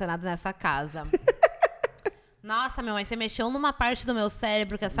tivesse ar-condicionado nessa casa. Nossa, meu mãe, você mexeu numa parte do meu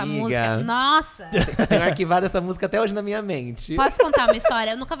cérebro com essa Amiga. música. Nossa! Eu tenho arquivado essa música até hoje na minha mente. Posso contar uma história?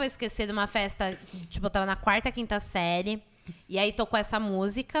 Eu nunca vou esquecer de uma festa, tipo, eu tava na 4ª, 5ª série, e aí tocou essa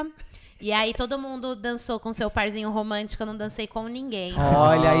música, e aí todo mundo dançou com seu parzinho romântico, eu não dancei com ninguém.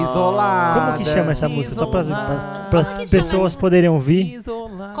 Olha, isolada. Como que chama essa música? Só para Isolada. as Como que pessoas chama? poderem ouvir.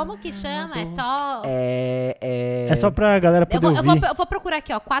 Isolada. Como que chama? É tó... É só pra galera Eu poder vou, ouvir. eu vou procurar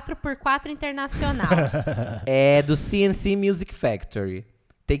aqui, ó, 4x4 Internacional. É do CNC Music Factory.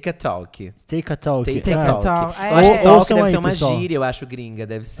 Take a Talk. Take a Talk. Take a Ah, Talk. Talk. Eu acho que talk ouçam deve aí, ser uma pessoal. gíria, eu acho, gringa.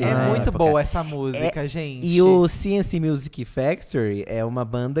 Deve ser. É na muito época. boa essa música, gente. E o CNC Music Factory é uma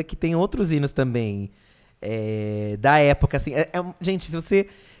banda que tem outros hinos também. Da época, assim. Gente, se você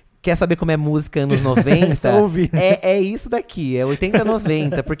quer saber como é música anos 90, Só ouvir. é isso daqui, é 80,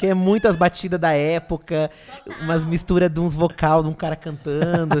 90. Porque é muito as batidas da época, umas misturas de uns vocal de um cara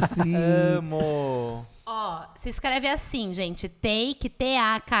cantando, assim. Amo. Ó, se escreve assim, gente. Take,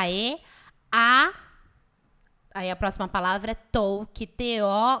 T-A-K-E, A. Aí a próxima palavra é talk,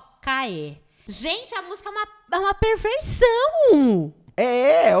 T-O-K-E. Gente, a música é uma perversão!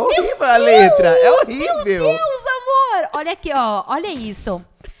 É horrível a letra. É horrível. Meu Deus, amor! Olha aqui, ó. Olha isso.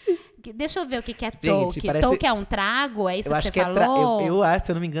 Deixa eu ver o que é talk. parece- Talk é um trago? É isso Eu que acho você que falou? eu acho,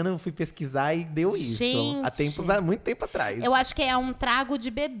 se eu não me engano, eu fui pesquisar e deu isso. Gente. Há muito tempo atrás. Eu acho que é um trago de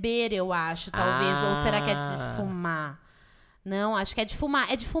beber, eu acho, talvez. Ou será que é de fumar? Não, acho que é de fumar.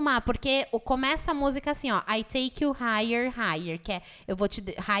 É de fumar, porque começa a música assim, ó. I take you higher, higher. Que é, eu vou te...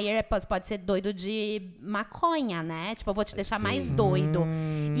 Higher pode ser doido de maconha, né? Tipo, eu vou te deixar mais doido.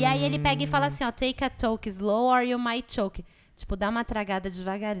 E aí ele pega e fala assim, ó. Take a talk slow or you might choke. Tipo, dá uma tragada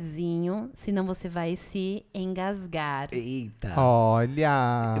devagarzinho, senão você vai se engasgar. Eita.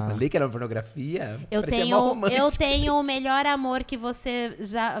 Olha. Eu falei que era uma pornografia? Eu Parecia tenho, mó romântico, eu tenho gente. o melhor amor que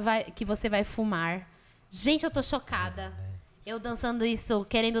você vai fumar. Gente, eu tô chocada. Eu dançando isso,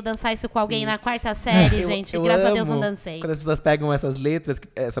 querendo dançar isso com alguém na 4ª série, gente. Eu Graças a Deus amo não dancei. Quando as pessoas pegam essas letras,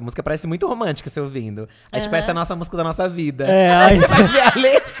 essa música parece muito romântica, você ouvindo. Aí, tipo, essa é a nossa música da nossa vida. Aí, Você vai ver a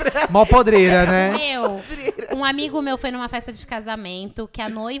letra. Mó podreira, né? Um amigo meu foi numa festa de casamento que a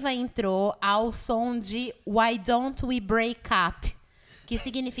noiva entrou ao som de Why Don't We Break Up? Que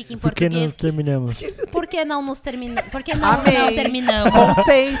significa em por que português... nós terminamos? Por que não nos terminamos? Por que não, Amei. não terminamos?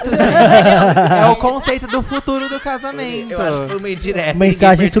 Conceito, gente. É o conceito do futuro do casamento. Eu acho que foi uma indireta.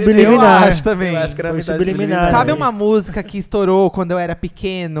 Mensagem ninguém percebeu. subliminar. Eu acho também. Eu acho que era Foi mensagem subliminar. Sabe né? uma música que estourou quando eu era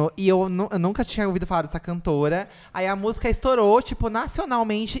pequeno e eu nunca tinha ouvido falar dessa cantora? Aí a música estourou, tipo,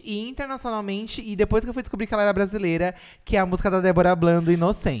 nacionalmente e internacionalmente. E depois que eu fui descobrir que ela era brasileira, que é a música da Débora Blando,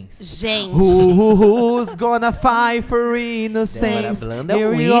 Innocence. Gente... Who's gonna fight for innocence? Débora Blando é Here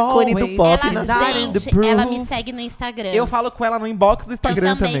um we ícone do always pop stand nacional. in the Gente, ela me proof. segue no Instagram. Eu falo com ela no inbox do Instagram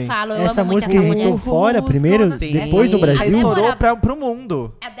eu também também. falo, eu Essa amo muito música essa irritou mulher. fora primeiro, Sim. depois no Sim. Aí Brasil? estourou Débora- pro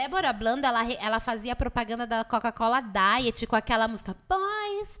mundo. A Débora Blando, ela fazia propaganda da Coca-Cola Diet com aquela música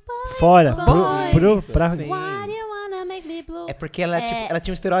Boys, boys, Fora. boys. Pra... Sim. Why you wanna make me blue? É porque ela, tipo, ela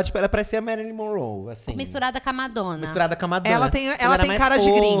tinha um estereótipo, ela parecia a Marilyn Monroe, assim. Misturada com a Madonna. Misturada com a Madonna. Ela tem era mais cara de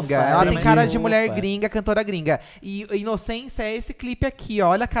fofa, gringa. ela Ela era tem mais cara de fofa. mulher gringa, cantora gringa. E Inocência é esse clipe aqui, ó.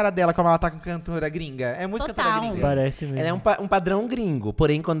 Olha a cara dela como ela tá com cantora gringa. É muito Total. cantora gringa. Parece mesmo. Ela é um padrão gringo.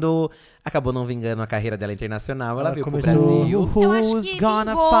 Porém, quando acabou não vingando a carreira dela internacional, ela Ela veio começou- pro Brasil. Eu acho Who's que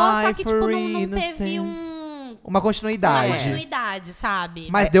gonna vingou, só fight que for tipo, não teve innocence? um uma continuidade. Continuidade, sabe?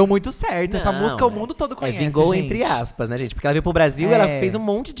 Mas deu muito certo. Essa Não, música o mundo todo conhece, vingou gente. entre aspas, né, gente? Porque ela veio pro Brasil e ela fez um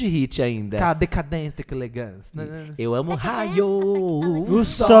monte de hit ainda. Cara, decadência, que elegância. Eu amo raio, O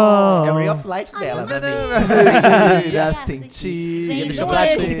sol. É o Ray of Light dela, né? Ia sentir. Gente, do Não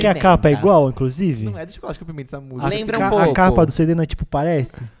chocolate é com esse que a pimenta. capa é igual, inclusive? Não é de chocolate com pimenta essa música. Lembra um pouco. A capa do CD não é tipo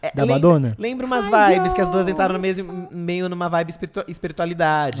parece? Da lembra- Madonna? Lembra umas vibes que as duas entraram no mesmo, meio numa vibe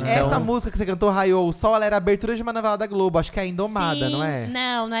espiritualidade. Então, Essa música que você cantou, Raiou o Sol, ela era a abertura de uma novela da Globo. Acho que é a Indomada, Sim, não é?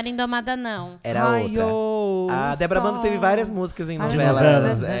 Não era Indomada, não. era Raiou outra. A o Débora sol. Blando teve várias músicas em De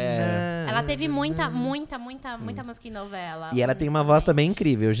novelas. novela. Ela teve muita música em novela. E ela tem uma voz também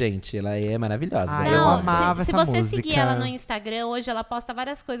incrível, gente. Ela é maravilhosa. Ah, né? eu Não, amava se essa você música. seguir ela no Instagram, hoje ela posta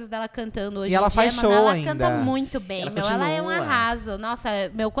várias coisas dela cantando hoje E ela em faz dia, show mano, ela ainda. canta muito bem, Ela meu. Ela é um continua. arraso. Nossa,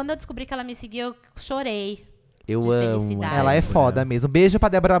 meu, quando eu descobri que ela me seguia, eu chorei. Eu de amo. felicidade. Ela é Débora. foda mesmo. Beijo pra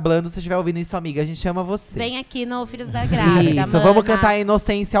Débora Blando, se estiver ouvindo isso, amiga. A gente ama você. Vem aqui no Filhos da Grávida, Isso, mana. vamos cantar a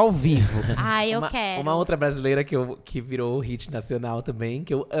Inocência ao vivo. Ai, eu uma, quero. Uma outra brasileira que virou hit nacional também,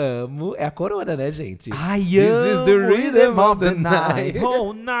 que eu amo, é a Corona, né, gente? Ai, This is the rhythm of the night.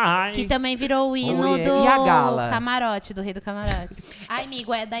 Oh, night. Que também virou o hino Oh, yeah. do E a Gala? camarote, do Rei do Camarote. Ai,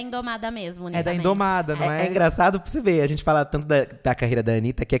 amigo, é da Indomada mesmo, É da unicamente. Indomada, não é? É engraçado pra você ver, a gente fala tanto da carreira da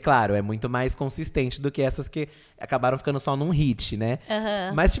Anitta, que é claro, é muito mais consistente do que essas que acabaram ficando só num hit, né?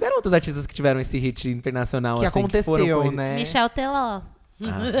 Aham. Mas tiveram outros artistas que tiveram esse hit internacional, Que assim, aconteceu, que foram né? Michel Teló.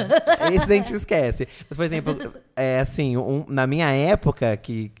 Esse a gente esquece. Mas, por exemplo, assim, na minha época,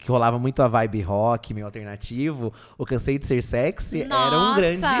 que rolava muito a vibe rock, meio alternativo, o Cansei de Ser Sexy era um Nossa!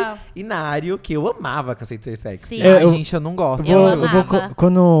 grande inário que eu amava Cansei de Ser Sexy. Sim. Ai, Eu- gente, eu não gosto. Eu Eu vou amava.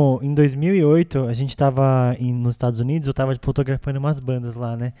 quando, em 2008, a gente tava nos Estados Unidos, eu tava fotografando umas bandas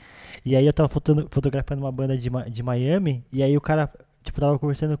lá, né? E aí eu tava fotografando uma banda de Miami, e aí o cara, tipo, tava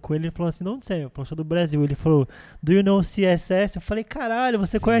conversando com ele, ele falou assim, de onde você é? Eu falei, sou do Brasil. Ele falou, do you know CSS? Eu falei, caralho,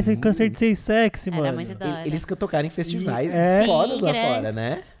 você conhece Câncer de Ser Sexy, Era mano? muito da hora. Eles que tocaram em festivais É. fodas Sim, lá grandes. fora,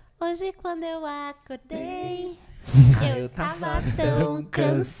 né? Hoje quando eu acordei, Eu eu tava tão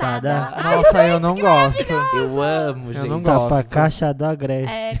cansada. cansada. Ai, Nossa, eu não gosto. Eu amo, Eu gente. não gosto. Sapa caixa da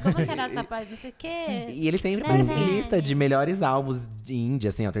Agreste. como que era essa parte? Não sei o quê. E eles sempre aparecem em lista de melhores álbuns de indie,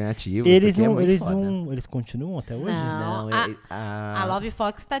 assim, alternativos. Eles porque é não, muito eles foda. não, eles continuam até hoje? Não. Não, A Love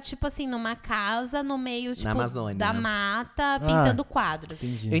Fox tá, tipo assim, numa casa no meio, tipo, Amazônia. da mata, pintando quadros.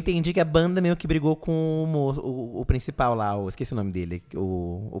 Entendi. Eu entendi que a banda meio que brigou com o principal lá, esqueci o nome dele,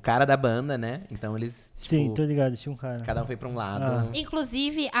 o cara da banda, né? Então eles, Sim, tipo, tô ligado, tinha um cara. cada um foi pra um lado. Ah.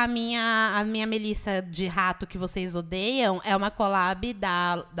 Inclusive, a minha Melissa de rato que vocês odeiam é uma collab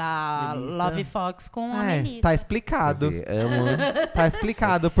da Melissa. Love Fox com a É, Melissa. tá explicado. Amo. Tá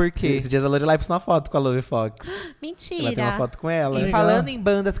explicado por quê. Esses dias a Lorelai postou uma foto com a Love Fox. Ela tem uma Mentira. foto com ela. E Legal. falando em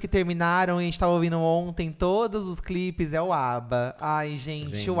bandas que terminaram, a gente tava ouvindo ontem todos os clipes, é o ABBA. Ai,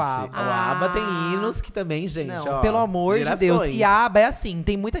 gente, o ABBA. A ABBA tem hinos que também, gente, Não, ó, pelo amor de Deus. gerações. E a ABBA é assim,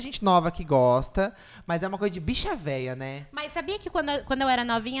 tem muita gente nova que gosta, mas é uma coisa de bicha véia, né? Mas sabia que quando eu era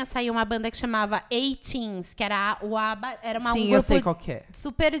novinha, saiu uma banda que chamava 18s, que era o ABBA, era um Sim, eu sei grupo qual que é.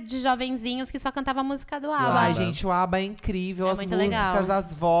 super de jovenzinhos que só cantava música do ABBA. Ai, gente, o ABBA é incrível. É as muito músicas, legal.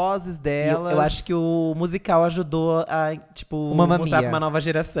 as vozes E delas. eu acho que o musical ajudou a, tipo, O Mamma mostrar Mia. pra uma nova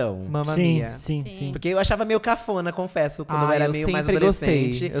geração. Mamma sim, Mia. sim, Sim. sim. Porque eu achava meio cafona, confesso, quando eu Ah, era eu meio mais sempre adolescente.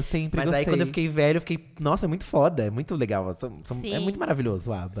 gostei. Eu sempre Mas gostei. aí quando eu fiquei velho, eu fiquei, nossa, é muito foda, é muito legal. Sim. É muito maravilhoso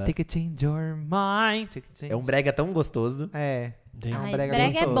o ABBA. Take a change your mind. Take a change... É um brega tão gostoso. É. Gente, Ai, brega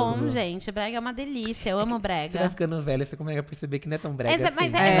brega é gostoso. bom, gente. Brega é uma delícia. Eu amo Você vai brega. ficando velho, você começa a perceber que não é tão brega Mas, assim.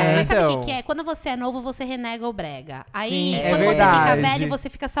 mas, É, mas sabe o então. que é? Quando você é novo, você renega o brega. Aí, Sim, é quando você verdade. fica velho, você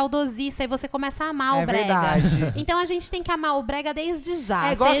fica saudosista e você começa a amar É o brega. verdade. Então a gente tem que amar o brega desde já.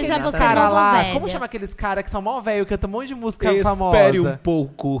 É igual seja aqueles você caras novo ou lá. velho. Como chama aqueles caras que são mó velho, cantam um monte de música famosa? Espere um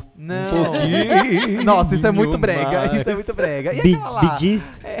pouco. Não. pouquinho Nossa, isso é muito brega. mais. Isso é muito brega. E Bee aquela lá? Bee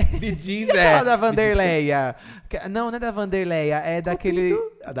Gees? Me diz, E aquela da Vanderleia? Não, não é da Vanderleia, é daquele...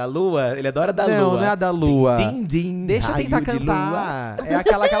 A da lua? Ele adora da Não, lua. não é a da lua. Din, din, Deixa eu raio tentar de cantar. É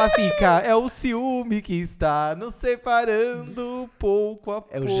aquela que ela fica. É o ciúme que está nos separando pouco a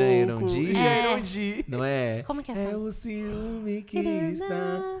pouco. É o Gerondir? Gerondir. Não é? Como que é É essa? o ciúme que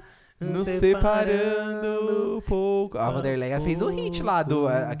está Nos separando pouco. A Vanderleia fez o hit lá do.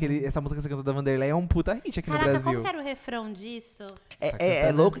 Essa música que você cantou da Vanderleia é um puta hit aqui Caraca, no como Brasil. que era o refrão disso?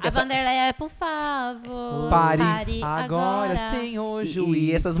 É louco que A essa... Vanderleia é, por favor, Pare agora, Senhor juiz. E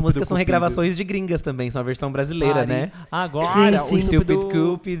essas Estúpido músicas são Cupido. regravações de gringas também, são a versão brasileira, Pare né? Agora, Sim, o sim. Stupid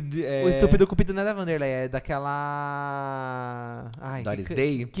estúpido Cupid. O estúpido Cupido não é da Vanderleia, é daquela. Ai, Doris que,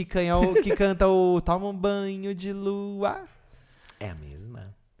 Day? que canta o Toma um banho de lua. É a mesma.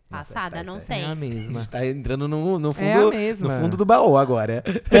 Passada, não sei. É a A mesma. gente tá entrando no fundo, É a mesma. no fundo do baú agora.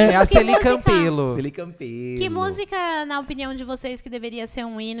 É a Que Celi música? Campelo. Celi Campelo. Que música, na opinião de vocês, que deveria ser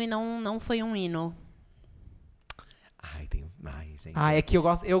um hino e não foi um hino? Ai, gente. Ah, é que eu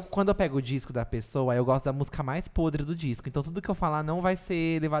gosto. Quando eu pego o disco da pessoa, eu gosto da música mais podre do disco. Então tudo que eu falar não vai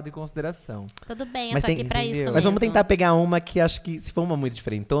ser levado em consideração. Tudo bem, eu Mas tô tem- aqui pra isso entendeu? Mas vamos mesmo. tentar pegar uma que acho que, se for uma muito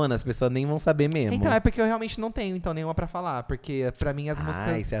diferentona, as pessoas nem vão saber mesmo. Então, é porque eu realmente não tenho nenhuma pra falar. Porque pra mim as músicas.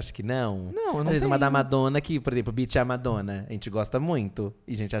 Ai, você acha que não? Não, eu não Às vezes uma da tenho. Madonna, que, por exemplo, Beat é a Madonna. A gente gosta muito.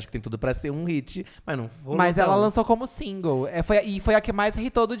 E a gente acha que tem tudo pra ser um hit. Mas não foi. Mas ela lançou como single. E foi a que mais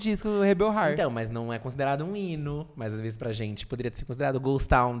hitou do disco, o Rebel Heart. Então, mas não é considerado um hino. Mas às vezes pra gente poderia ser considerado o Ghost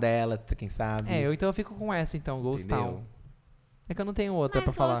Town dela, quem sabe. Então eu fico com essa, então, Ghost Entendeu? Town. É que eu não tenho outra Mas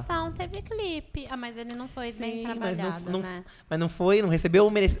pra falar. Ghost Town teve clipe. Ah, mas ele não foi bem Sim, mas trabalhado, não, né? mas não foi, não recebeu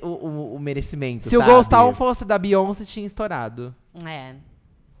o merecimento. Se o sabe? Ghost Town fosse da Beyoncé, tinha estourado. É,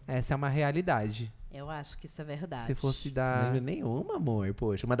 Essa é uma realidade. eu acho que isso é verdade. Se fosse Não da. lembro nenhuma, amor.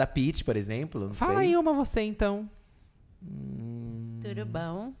 Poxa, uma da Peach, por exemplo. Não Fala sei. aí uma você, então. Tudo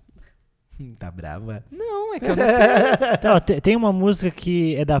bom? Tá brava? Não, é que eu não sei. Então, tem uma música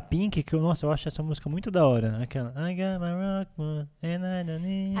que é da Pink, que eu acho essa música muito da hora. Aquela. I got my rock moon, and I don't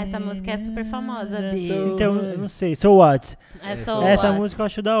need Essa música é super famosa, Bi. Então, eu não sei. So What? É só Essa música eu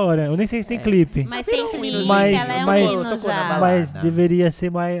acho da hora. Eu nem sei se tem clipe. Mas tem clipe, Mas- ela é um mas- hino tocou na já. balada. Mas deveria ser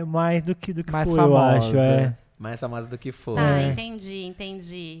mais do que Mais foi, eu acho. famosa. É. Mais famosa do que for. Tá, É.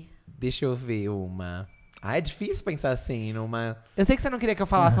 entendi. Deixa eu ver uma. Ah, é difícil pensar assim, numa. Eu sei que você não queria que eu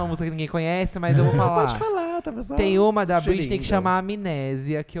falasse uma música que ninguém conhece, mas eu vou falar. Pode falar, tava só. Tem uma da sugerindo. Britney que chama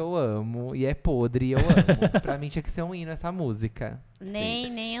Amnésia, que eu amo. E é podre, e eu amo. Pra mim tinha que ser um hino essa música.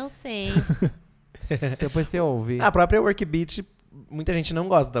 Nem eu sei. Depois você ouve. A própria Work Beat, muita gente não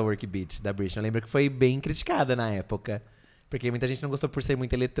gosta da Work Beat da Britney. Eu lembro que foi bem criticada na época. Porque muita gente não gostou por ser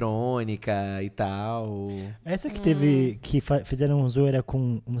muito eletrônica e tal. Essa que teve. Que fizeram zoeira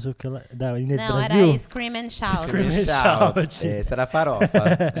com não sei o que lá, da Inês Não, Brasil. era Scream and Shout. Scream and Shout. Shout. Essa era a farofa.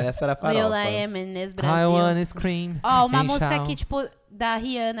 Essa era a farofa. Will I Am Inês I Brasil. wanna scream. Ó, uma and música shout. aqui, tipo, da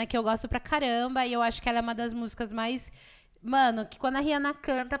Rihanna, que eu gosto pra caramba. E eu acho que ela é uma das músicas mais... Mano, que quando a Rihanna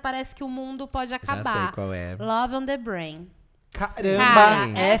canta, parece que o mundo pode Já acabar. sei qual é. Love on the Brain. Caramba, Cara,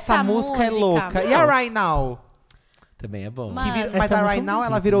 essa essa música é música, louca. E a Right Now? Também é bom. Mano, Mas essa a música Right não Now, tem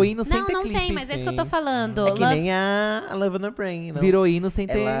ela clipe, virou né? hino sem Não, ter não clipe. tem, mas é isso que eu tô sim. falando. É que Love- nem a Love on the Brain. Não. Virou hino sem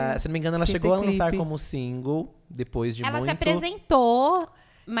ter... Ela, se não me engano, ela sem chegou a ter lançar clipe. como single depois de Ela muito. se apresentou,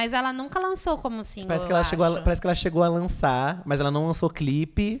 mas ela nunca lançou como single, Parece que ela chegou a lançar, mas ela não lançou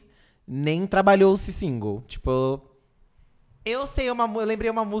clipe, nem trabalhou esse single. Tipo, Eu lembrei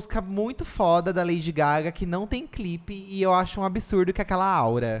uma música muito foda da Lady Gaga que não tem clipe e eu acho um absurdo que é aquela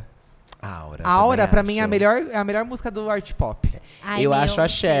Aura. Aura. A Aura, também pra mim, é acho. a melhor música do art pop. Ai, Eu meu, acho a não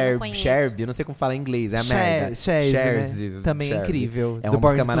sei, não conheço. Sherb, eu não sei como fala em inglês, é a merda. Shares, né? Também é Sherb. incrível. É do uma,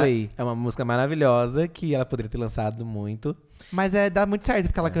 Born música This Way. é uma música maravilhosa que ela poderia ter lançado muito. Mas dá muito certo,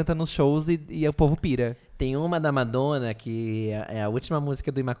 porque ela canta nos shows e o povo pira. Tem uma da Madonna, que é a última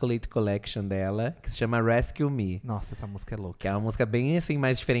música do Immaculate Collection dela, que se chama Rescue Me. Nossa, essa música é louca. Que é uma música bem, assim,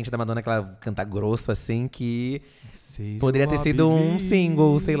 mais diferente da Madonna, que ela canta grosso, assim, que poderia ter sido um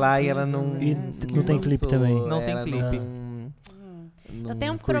single, sei lá, e ela não... E não tem clipe também. Não tem ela clipe. Eu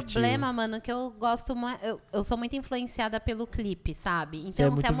tenho um curtiu. problema, mano, que eu gosto eu sou muito influenciada pelo clipe, sabe? Você é Então,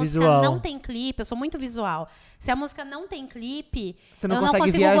 se muito a música visual. não tem clipe, eu sou muito visual. Se a música não tem clipe, Você não eu consegue não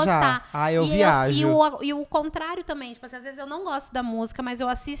consigo viajar. gostar. Ah, eu e viajo. e o contrário também. Tipo assim, às vezes eu não gosto da música, mas eu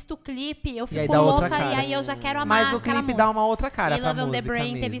assisto o clipe, eu E aí fico dá outra louca cara. e aí eu já quero amar Mas o aquela clipe música. dá uma outra cara e pra Love on the música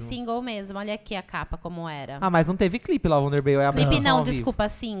Brain mesmo. teve single mesmo. Olha aqui a capa como era. Ah, mas não teve clipe Love on the Brain. É a clipe apresentação não, ao vivo. desculpa,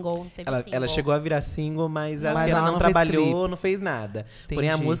 single. Teve Ela single. chegou a virar single, mas acho Mas que ela ela não não fez trabalhou, clipe. não fez nada. Porém,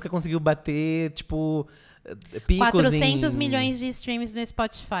 a Entendi. música conseguiu bater, tipo, picos 400 em... milhões de streams no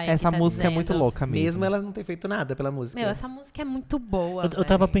Spotify. Essa aqui tá música é muito dizendo. louca mesmo. Mesmo ela não ter feito nada pela música. Meu, essa música é muito boa. Eu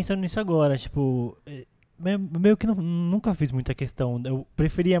tava velho. pensando nisso agora, tipo. Meio que nunca fiz muita questão. Eu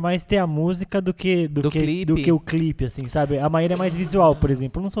preferia mais ter a música do que o clipe, assim, sabe? A Maíra é mais visual, por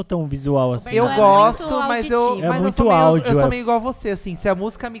exemplo. Eu não sou tão visual assim. Eu É gosto, muito mas eu auditivo. É mas eu muito sou meio, áudio, eu sou é. meio igual a você, assim. Se a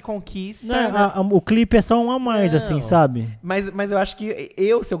música me conquista... Não, o clipe é só um a mais, Não. assim, sabe? Mas eu acho que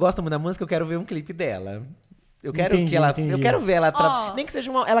se eu gosto muito da música, eu quero ver um clipe dela. Eu quero Entendi, que ela. entendi. Eu quero ver ela. Ó. Nem que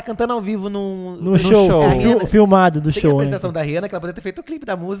seja ela cantando ao vivo No No show, show. filmado do Tem a show, né? apresentação da Rihanna que ela poderia ter feito o clipe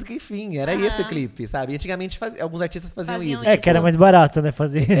da música, enfim. Era esse o clipe, sabe? E antigamente alguns artistas faziam Faziam isso. É, que era mais barato, né,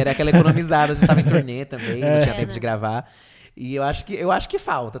 fazer. Era aquela economizada, você estava em turnê também, não tinha tempo de gravar. E eu acho que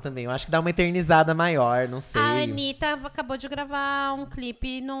falta também. Eu acho que dá uma eternizada maior, não sei. A Anitta acabou de gravar um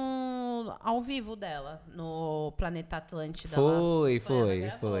clipe ao vivo dela, no Planeta Atlântida.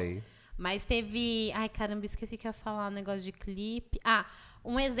 Foi. Mas teve… Ai, caramba, esqueci que eu ia falar um negócio de clipe. Ah,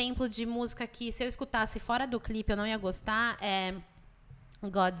 um exemplo de música que, se eu escutasse fora do clipe, eu não ia gostar, é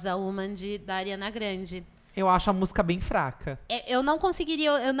God's a Woman, da Ariana Grande. Eu acho a música bem fraca. Eu não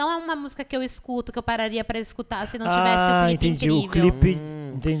conseguiria… Não é uma música que eu escuto, que eu pararia pra escutar se não tivesse o clipe entendi, incrível. O clipe…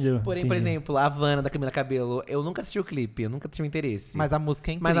 Entendeu? Porém, por exemplo, a Havana da Camila Cabello, eu nunca assisti o clipe, eu nunca tive interesse. Mas a música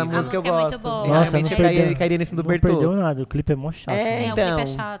é incrível. Mas a música eu é muito gosto. boa. E Nossa, realmente não perdeu, cairia nesse do não Bertô. perdeu nada, o clipe é mó chato. É, O clipe então. é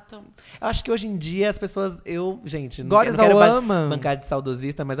chato. Eu acho que hoje em dia as pessoas… Gente, não Goddess quero Woman. bancar de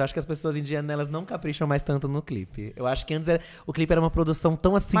saudosista, mas eu acho que as pessoas hoje em dia, elas não capricham mais tanto no clipe. Eu acho que antes o clipe era uma produção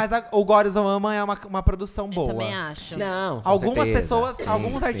tão assim… Mas o Goddess Woman é uma produção boa. Eu também acho. Não, com Algumas certeza. pessoas, Sim,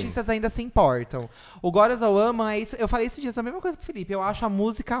 alguns sim. artistas ainda se importam. O Goddess Woman é isso. Eu falei esses dias a mesma coisa pro Felipe. Eu acho a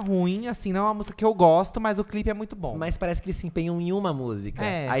música ruim, assim, não é uma música que eu gosto, mas o clipe é muito bom. Mas parece que eles se empenham em uma música.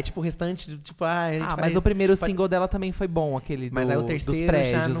 É. Aí, tipo, o restante, tipo, mas o primeiro single dela também foi bom, aquele Mas aí o terceiro dos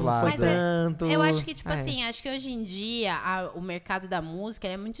prédios já não lá. foi Mas tanto. Eu acho que, tipo É. assim, acho que hoje em dia o mercado da música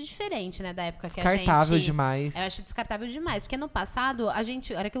é muito diferente, né, da época que a Descartável gente… demais. Eu acho descartável demais. Porque no passado,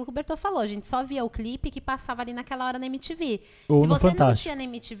 era aquilo que o Bertô falou, a gente só via o clipe que passava ali naquela hora na MTV. Ou Se no você não Fantástico. tinha na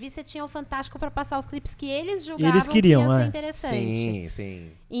MTV, você tinha o Fantástico pra passar os clipes que eles julgavam Eles queriam, que ia ser é. interessante. Sim, sim.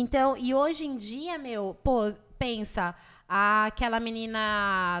 Então, e hoje em dia, pensa… Aquela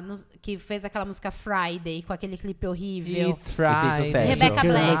menina que fez aquela música Friday, com aquele clipe horrível. It's Friday. sucesso. Rebecca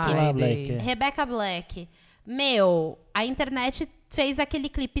Black. Rebecca Black. A internet fez aquele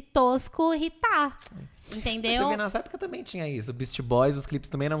clipe tosco irritar. Mas Entendeu? você vê, nessa época também tinha isso. Beast Boys, os clipes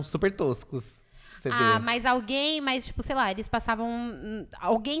também eram super toscos. Você vê. Mas tipo, sei lá, eles passavam…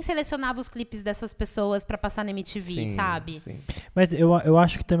 Alguém selecionava os clipes dessas pessoas pra passar na MTV, Sim, sabe? sim. Mas eu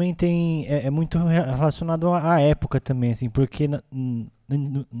acho que também tem… É muito relacionado à época também, assim, porque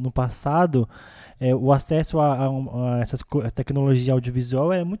no passado… o acesso a essa tecnologia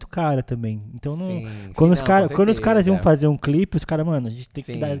audiovisual é muito cara também. Então, quando os caras iam fazer um clipe, os caras, mano, a gente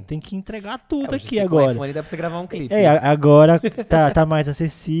tem que entregar tudo aqui agora. Com iPhone dá pra você gravar um clipe. Agora tá mais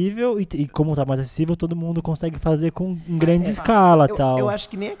acessível e como tá mais acessível, todo mundo consegue fazer com grande escala e tal. Eu acho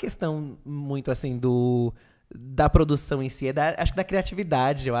que nem a questão muito assim da produção em si, acho que da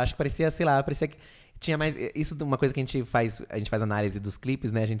criatividade. Eu acho que parecia que tinha mais… Isso é uma coisa que a gente faz análise dos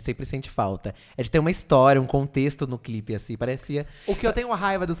clipes, né? A gente sempre sente falta. É de ter uma história, um contexto no clipe, assim. Parecia… O que eu tenho uma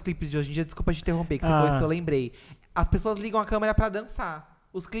raiva dos clipes de hoje em dia, desculpa te interromper, que você foi isso, eu lembrei. As pessoas ligam a câmera pra dançar.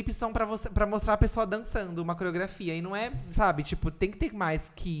 Os clipes são pra mostrar a pessoa dançando, uma coreografia. E não é, sabe, tipo, tem que ter mais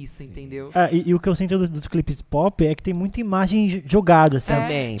que isso, entendeu? E o que eu sinto dos clipes pop é que tem muita imagem jogada, sabe?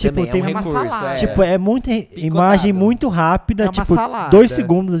 Também, Tipo, também tem é um uma recurso. salada. Tipo, é muita imagem muito rápida, É uma tipo, salada. 2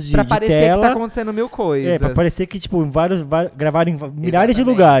 segundos de Pra parecer tela. que tá acontecendo mil coisas. Pra parecer que, tipo, gravaram em milhares de Exatamente.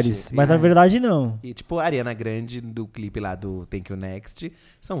 lugares. Mas na É. verdade, não. E tipo, a Ariana Grande, do clipe lá do Thank You Next,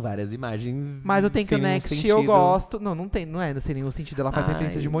 são várias imagens. Mas o Thank You sem nenhum Next eu sentido. gosto. Não é sem nenhum sentido. Ela faz Ai,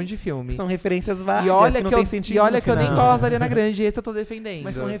 referência de um monte de filme. São referências várias. E olha não que, tem sentido no eu nem final. gosto da Ariana Grande, esse eu tô defendendo.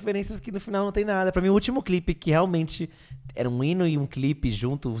 Mas são referências que no final não tem nada. Pra mim, o último clipe que realmente era um hino e um clipe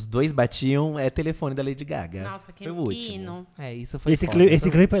junto, os dois batiam, é Telefone da Lady Gaga. Nossa, que Foi o último. hino. Isso foi Esse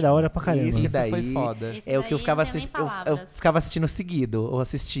foda. clipe é da hora pra caramba. Esse Isso daí foi foda. Esse É o que eu daí ficava não tem nem assistindo. Eu palavras. ficava assistindo seguido. Eu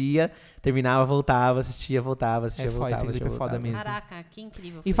assistia, terminava, voltava, assistia, voltava, É foda, esse clipe é foda mesmo. Caraca, que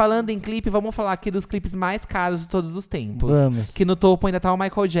incrível. E falando em clipe, vamos falar aqui dos clipes mais caros de todos os tempos. Vamos. Que no topo ainda tá o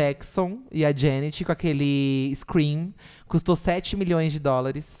Michael Jackson e a Janet com aquele Scream. Custou 7 milhões de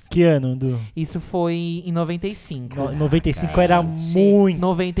dólares. Que ano, Du? Isso foi em 95. 95 era muito.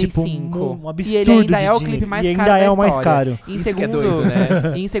 95. Tipo, um absurdo. E ele ainda de é o dinheiro. clipe mais e caro ainda da é o mais história. caro. Em Isso que é segundo, doido,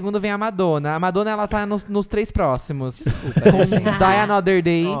 né? E em segundo vem a Madonna. A Madonna, ela tá nos 3 próximos. Com Die Another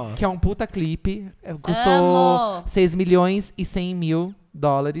Day, Ó. que é um puta clipe. Custou Amo. 6 milhões e 100 mil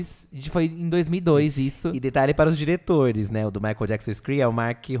dólares. Foi em 2002 isso. E detalhe para os diretores, né? O do Michael Jackson Scream é o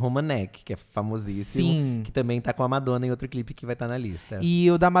Mark Romanek, que é famosíssimo. Sim. Que também tá com a Madonna em outro clipe que vai estar na lista. E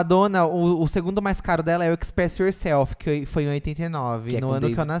o da Madonna, o segundo mais caro dela é o Express Yourself, que foi em 89, Que é no com ano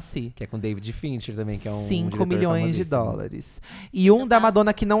David- que eu nasci. Que é com David Fincher também, que é um 5 diretor milhões de famosíssimo. dólares. E um da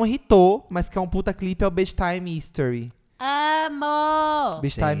Madonna que não hitou, mas que é um puta clipe, é o Bedtime History. Amo!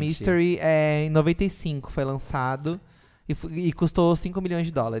 Bedtime Gente. History em 95 foi lançado. E custou 5 milhões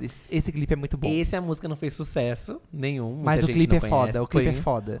de dólares. Esse clipe é muito bom. Esse a música não fez sucesso nenhum. muita Mas o gente clipe não é conhece, foda. O clipe é porém,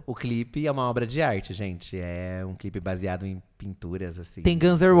 foda. O clipe é uma obra de arte, gente. É um clipe baseado em pinturas, assim. Tem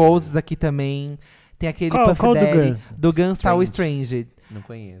Guns N' Roses aqui também. Tem aquele Qual Puff do Daddy. Guns? Do Guns tá o Strange. Strange. Não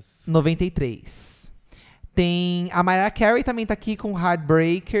conheço. 93. Tem a Mariah Carey também tá aqui com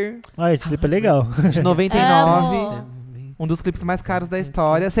Heartbreaker, Ah, esse clipe é legal. de 99. Amo. Um dos clipes mais caros da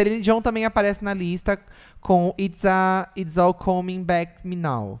história. Celine Dion também aparece na lista com It's All Coming Back Me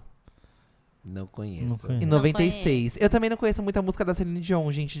Now, Não conheço. Não conheço. em 96. Eu também não conheço muita música da Celine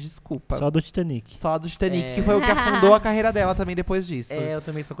Dion, gente, desculpa. Só do Titanic. Só a do Titanic, que foi o que afundou a carreira dela também depois disso. É, eu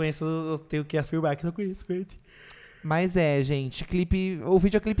também só conheço, eu tenho que afirmar que não conheço ele. Mas gente, o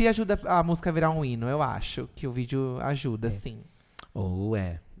videoclipe ajuda a música a virar um hino, eu acho. Que o vídeo ajuda, sim. Ou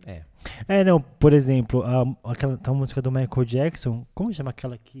é. Não, por exemplo, aquela música do Michael Jackson, como chama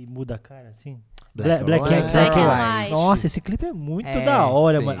aquela que muda a cara, assim? Black and White. Nossa, esse clipe é muito da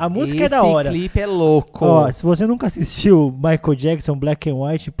hora, sim. mano. A música é da hora. Esse clipe é louco. Ó, se você nunca assistiu Michael Jackson, Black and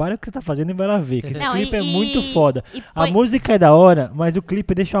White, para o que você tá fazendo e vai lá ver, que esse clipe é muito foda. A música é da hora, mas o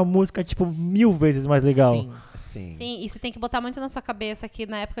clipe deixa a música, tipo, 1000 vezes mais legal. Sim. Sim, e você tem que botar muito na sua cabeça que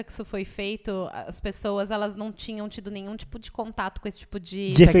na época que isso foi feito, as pessoas elas não tinham tido nenhum tipo de contato com esse tipo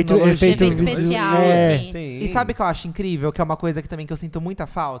de efeito especial. Sim. E sabe o que eu acho incrível? Que é uma coisa que também que eu sinto muita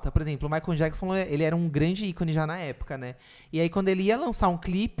falta. Por exemplo, o Michael Jackson, ele era um grande ícone já na época, né? E aí, quando ele ia lançar um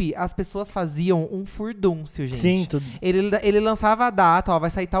clipe, as pessoas faziam um furdúncio, gente. Sim, tudo. Ele lançava a data, ó, vai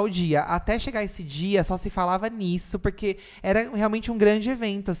sair tal dia. Até chegar esse dia, só se falava nisso, porque era realmente um grande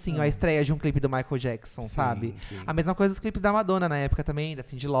evento, assim, a estreia de um clipe do Michael Jackson, sabe? Sim. A mesma coisa os clipes da Madonna na época também, da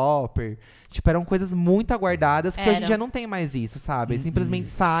Cyndi Lauper. Tipo, eram coisas muito aguardadas, que hoje em dia não tem mais isso, sabe? Simplesmente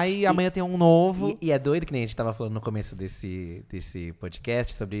sai, amanhã tem um novo. E é doido que nem a gente tava falando no começo desse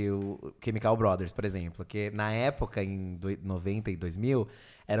podcast sobre o Chemical Brothers, por exemplo. Que na época, em 90 e 2000,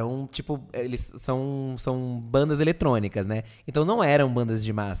 eram, tipo, eles são bandas eletrônicas, né? Então não eram bandas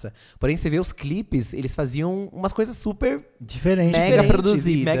de massa. Porém, você vê os clipes, eles faziam umas coisas super Diferente.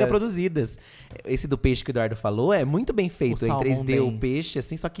 Mega produzidas. Esse do peixe que o Eduardo falou é muito bem feito. O Em 3D, Salmon o Dance. peixe,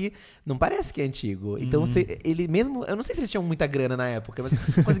 assim, só que não parece que é antigo. Então, ele mesmo... Eu não sei se eles tinham muita grana na época, mas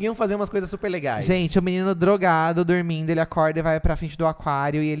conseguiam fazer umas coisas super legais. Gente, o menino drogado, dormindo, ele acorda e vai pra frente do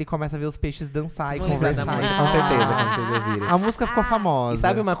aquário e ele começa a ver os peixes dançar Vocês e vão lembrar da conversar. música, com certeza, quando vocês ouvirem. A música ficou famosa. E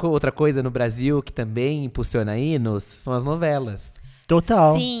sabe uma outra coisa no Brasil que também impulsiona hinos? São as novelas.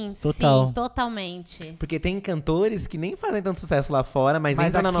 Total. Sim, Total. sim, totalmente. Porque tem cantores que nem fazem tanto sucesso lá fora, mas Mas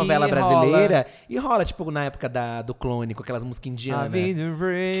entram na aqui novela brasileira e rola, tipo, na época do Clone, com aquelas músicas indianas.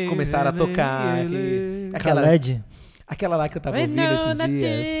 Que começaram a tocar. Khaled. Aquela lá que eu tava ouvindo esses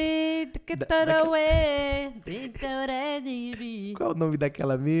dias. Qual é o nome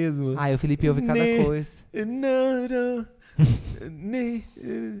daquela mesmo? Ai, o Felipe ouve cada coisa.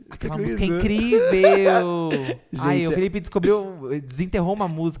 Aquela música é incrível! Ai, o Felipe desenterrou uma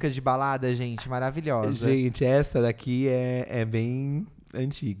música de balada, gente, maravilhosa. Gente, essa daqui é bem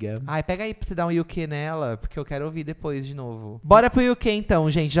antiga. Ai, pega aí pra você dar um UK nela, porque eu quero ouvir depois de novo. Bora pro UK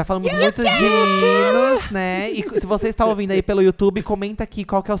então, gente. Já falamos muito de hinos, né? E se você está ouvindo aí pelo YouTube, comenta aqui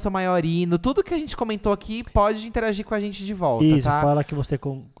qual que é o seu maior hino. Tudo que a gente comentou aqui pode interagir com a gente de volta, Isso, tá? fala que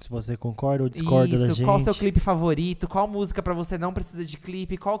se você concorda ou discorda da gente. Qual o seu clipe favorito? Qual música pra você não precisa de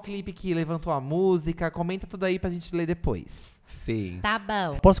clipe? Qual clipe que levantou a música? Comenta tudo aí pra gente ler depois. Sim. Tá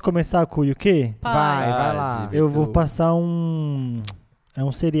bom. Posso começar com o UK? Vai lá. Eu vou passar É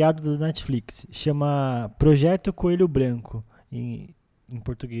um seriado da Netflix. Chama Projeto Coelho Branco. Em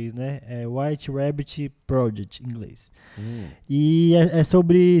português, né? É White Rabbit Project, em inglês. E é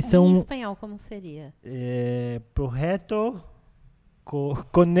sobre... Em espanhol, como seria? Projeto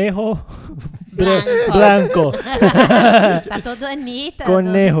Conejo Branco. Branco. Tá todo Anitta.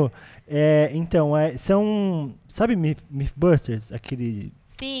 Conejo. Então, são... Sabe Mythbusters? Aquele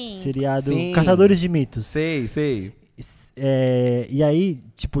Sim. seriado... Sim. Caçadores de mitos. Sei. E aí,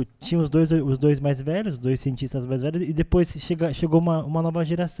 tipo, tinha os dois mais velhos, os dois cientistas mais velhos, e depois chegou uma nova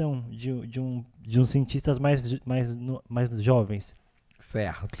geração de uns cientistas mais jovens.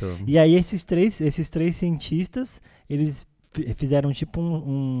 Certo. E aí esses três cientistas, eles fizeram tipo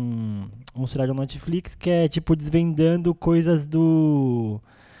um seriado no Netflix que é tipo desvendando coisas do...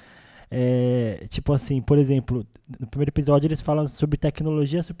 tipo assim, por exemplo, no primeiro episódio eles falam sobre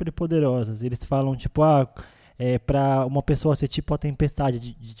tecnologias superpoderosas. Eles falam tipo, pra uma pessoa ser tipo a tempestade,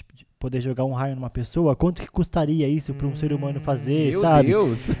 de poder jogar um raio numa pessoa, quanto que custaria isso pra um ser humano fazer, sabe? Meu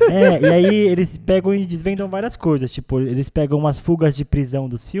Deus! E aí eles pegam e desvendam várias coisas, tipo, eles pegam umas fugas de prisão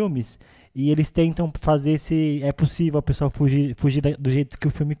dos filmes e eles tentam fazer se é possível a pessoa fugir do jeito que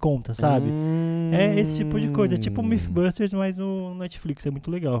o filme conta, sabe? É esse tipo de coisa, é tipo Mythbusters, mas no Netflix, é muito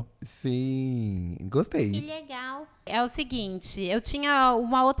legal. Sim, gostei. Que legal. É o seguinte, eu tinha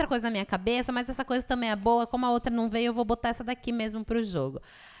uma outra coisa na minha cabeça, mas essa coisa também é boa. Como a outra não veio, eu vou botar essa daqui mesmo pro jogo.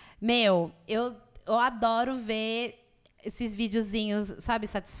 Eu adoro ver esses videozinhos, sabe,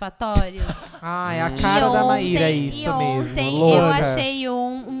 satisfatórios. Ah, é a cara da Maíra, isso mesmo. Ontem Louca. eu achei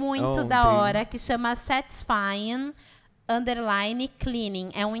um muito da hora, que chama Satisfying _ Cleaning.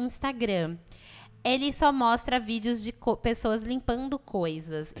 É um Instagram. Ele só mostra vídeos de pessoas limpando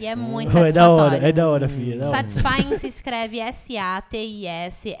coisas. E é muito satisfatório. É da hora, filha. Da hora. Satisfying se escreve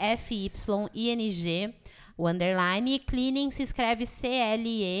SATISFYING, o underline. E cleaning se escreve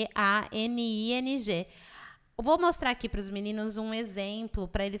CLEANING. Vou mostrar aqui para os meninos um exemplo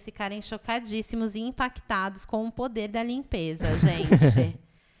para eles ficarem chocadíssimos e impactados com o poder da limpeza, gente.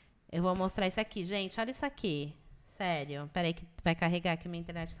 Eu vou mostrar isso aqui, gente. Olha isso aqui. Sério. Peraí que vai carregar que minha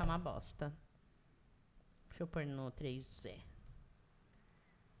internet tá uma bosta. Deixa eu pôr no 3G.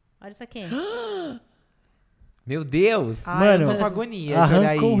 Olha isso aqui. Meu Deus! Mano, eu tô com agonia de olhar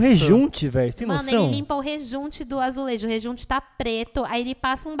arrancou o isso. rejunte, velho. Tem Mano, noção? ele limpa o rejunte do azulejo. O rejunte tá preto. Aí ele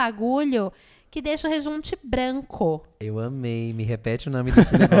passa um bagulho que deixa o rejunte branco. Eu amei. Me repete o nome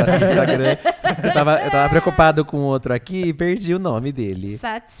desse negócio do Instagram. Eu tava preocupado com outro aqui e perdi o nome dele.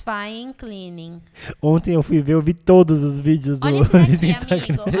 Satisfying Cleaning. Ontem eu fui ver, eu vi todos os vídeos do Olha esse daqui,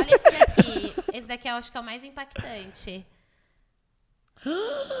 Instagram. amigo. Olha esse daqui. Esse daqui eu acho que é o mais impactante.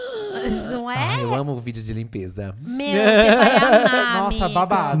 Não é? Ai, eu amo o vídeo de limpeza. Meu, você vai amar, Nossa, amigo.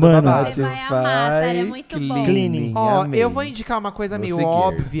 babado, Mano, babado. Você vai amar, sério, é muito bom. Cleaning. Ó, amei. eu vou indicar uma coisa Vou meio seguir.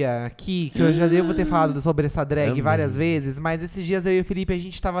 óbvia aqui, que eu já devo ter falado sobre essa drag Amei. várias vezes, mas esses dias eu e o Felipe, a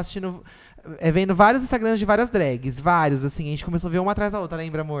gente tava assistindo, vendo vários Instagrams de várias drags, vários, assim, a gente começou a ver uma atrás da outra,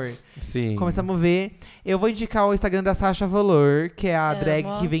 lembra, amor? Sim. Começamos a ver. Eu vou indicar o Instagram da Sasha Velour, que é a Amo. drag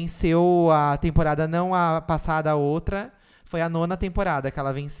que venceu a temporada, não a passada, a outra. Foi a 9ª temporada que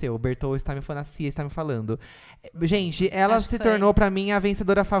ela venceu. O Bertol está me falando, a Cia está me falando. Gente, ela Acho se que foi. tornou pra mim a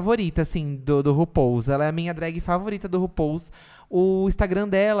vencedora favorita, assim, do RuPaul's. Ela é a minha drag favorita do RuPaul's. O Instagram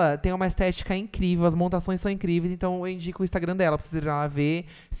dela tem uma estética incrível, as montações são incríveis, então eu indico o Instagram dela pra vocês irem lá ver,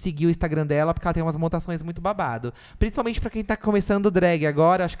 seguir o Instagram dela, porque ela tem umas montações muito babado. Principalmente pra quem tá começando drag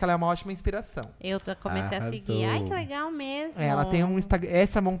agora, acho que ela é uma ótima inspiração. Eu comecei a seguir. Arrasou. Ai, que legal mesmo. Ela tem um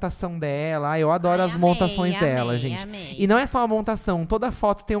essa montação dela, eu adoro Ai, as amei, montações dela, amei, gente. amei. E não é só uma montação, toda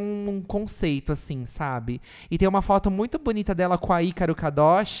foto tem um conceito, assim, sabe? E tem uma foto muito bonita dela com a Ícaro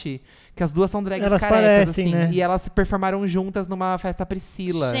Kadoshi, que as duas são drags Elas carecas, parecem, assim. né? E elas se performaram juntas numa festa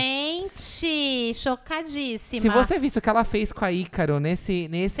Priscila. Gente, chocadíssima. Se você visse o que ela fez com a Ícaro nesse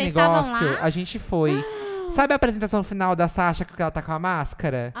Vocês estavam negócio, lá? a gente foi. Sabe a apresentação final da Sasha, que ela tá com a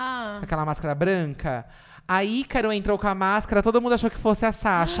máscara? Ah. Aquela máscara branca? A Ícaro entrou com a máscara, todo mundo achou que fosse a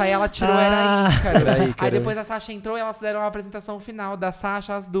Sasha, aí ela tirou, era a Ícaro. Era a Ícaro. Aí depois a Sasha entrou e elas fizeram a apresentação final da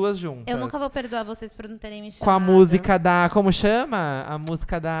Sasha, as duas juntas. Eu nunca vou perdoar vocês por não terem me chamado. Com a música da… Como chama? A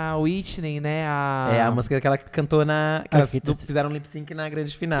música da Whitney, né? É a música que ela cantou na. Que elas Aqui tá- fizeram lip sync na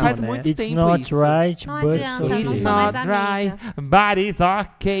grande final, Faz né? muito It's tempo not isso. right, Não but adianta, it's não It's sou okay. mais not amiga. right, but it's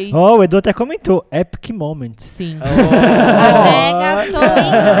okay. Ó, o Edu até comentou. Epic moments. Sim. Até gastou em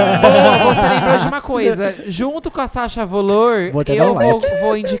inglês. Você lembrou de uma coisa? Junto com a Sasha Velour, Vou até dar eu um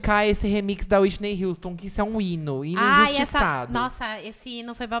vou indicar esse remix da Whitney Houston, que isso é um hino injustiçado. Nossa, esse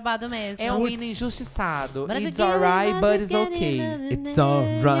hino foi babado mesmo. É um hino injustiçado. But It's again, alright, but it's again, okay. It's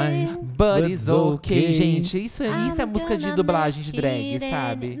alright. But it's okay, okay. gente. Isso é música de dublagem de drag,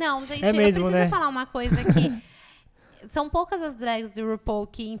 sabe? Não, gente, É mesmo, eu preciso né? falar uma coisa aqui. São poucas as drags do RuPaul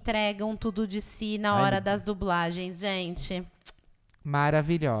que entregam tudo de si na Ai, hora meu das dublagens, gente.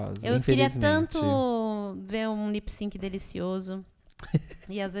 Maravilhosa. Eu queria Infelizmente. tanto ver um lip sync delicioso.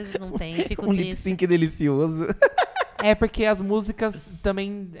 E às vezes não tem, fico Um lip triste. sync delicioso. É porque as músicas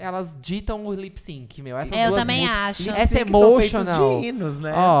também, elas ditam o lip sync, meu. Essas Eu duas também músicas- acho. Essa é Lip sync são feitos emotional. de hinos,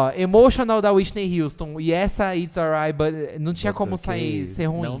 né? Ó, Emotional da Whitney Houston e essa It's Alright, but não tinha But como it's sair, okay. ser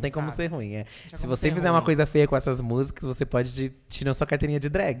ruim. Não tem como sabe? ser ruim, é. Tinha Se como você ser fizer ruim. uma coisa feia com essas músicas, você pode tirar sua carteirinha de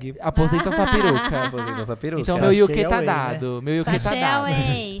drag. Aposenta sua peruca. Aposenta sua peruca. Então Sachê meu Yuki tá away, dado. Meu Yuki tá Sachê dado.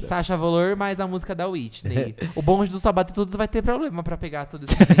 away. Sasha Velour mais a música da Whitney. O bonde do Sabato Tudo vai ter problema pra pegar tudo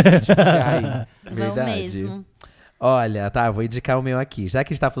isso que aí. Vão Verdade. mesmo. Olha, tá, vou indicar o meu aqui. Já que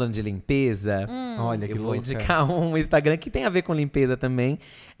a gente tá falando de limpeza, Olha que eu vou louca. indicar um Instagram que tem a ver com limpeza também.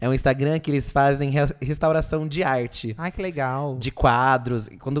 É um Instagram que eles fazem restauração de arte. Ai, que legal. De quadros.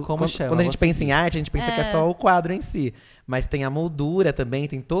 Quando chama? a gente Vou pensa seguir. em arte, a gente pensa que é só o quadro em si. Mas tem a moldura também,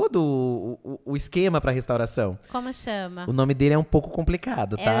 tem todo o esquema pra restauração. Como chama? O nome dele é um pouco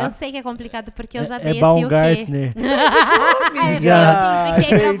complicado, tá? Eu sei que é complicado porque eu já É dei esse o quê. Baumgartner. Eu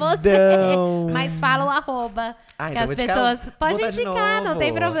indiquei pra você. Perdão. Mas fala o arroba. Ah, que então as vou indicar- pessoas. vou Pode dar de indicar, não tem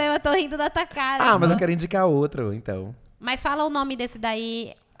novo. problema. Eu tô rindo da tua cara. Ah, mas eu quero indicar outro, então. Mas fala o nome desse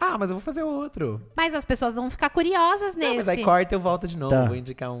daí. Ah, mas eu vou fazer outro. Mas as pessoas vão ficar curiosas nesse. Não, mas aí corta e eu volto de novo. Tá. Vou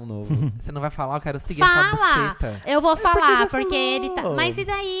indicar um novo. Você não vai falar, eu quero seguir essa Fala! buceta. Eu vou falar, já porque falou. ele tá. Mas e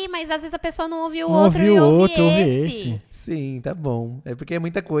daí? Mas às vezes a pessoa não ouviu o Não outro ouviu e o ouve outro, ouve esse. esse. Sim, tá bom. É porque é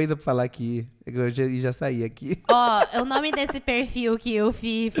muita coisa pra falar aqui. Eu já saí aqui. Ó, o nome desse perfil que o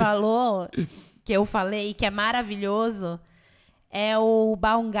Fih falou, que eu falei, que é maravilhoso, é o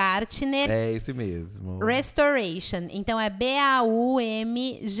Baumgartner É esse mesmo. Restoration. Então é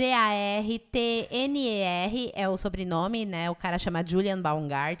Baumgartner, é o sobrenome, né? O cara chama Julian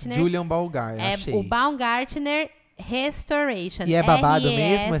Baumgartner. Julian Baumgartner, É achei. o Baumgartner Restoration. E é babado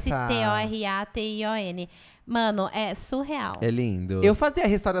mesmo Restoration. Mano, é surreal. É lindo. Eu fazia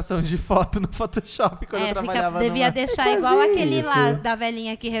restauração de foto no Photoshop quando eu trabalhava devia numa... deixar Quase igual aquele lá isso. da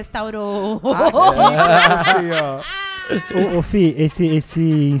velhinha que restaurou. Assim, ó. Ô, Fih, esse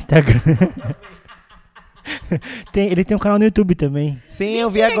Instagram. Ele tem um canal no YouTube também. Sim, eu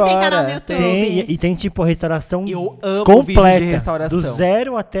vi Mentira que tem canal no agora. YouTube. Tem, e tem tipo a restauração Eu amo vídeo de completa. restauração. Do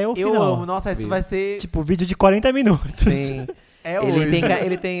zero até o Eu final. amo. Nossa, esse vai ser... Tipo, vídeo de 40 minutos. Sim. É hoje.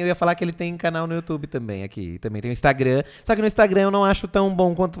 Ele tem, eu ia falar que ele tem canal no YouTube também aqui. Também tem o Instagram. Só que no Instagram eu não acho tão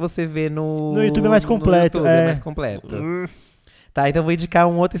bom quanto você vê no... No YouTube é mais completo, No YouTube é. mais completo. Tá, então eu vou indicar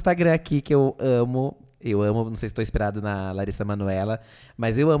um outro Instagram aqui que eu amo. Eu amo, não sei se estou inspirado na Larissa Manoela,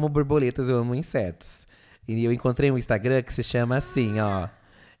 mas eu amo borboletas, eu amo insetos. E eu encontrei um Instagram que se chama assim, ó.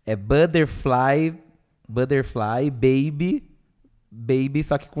 É Butterfly Baby,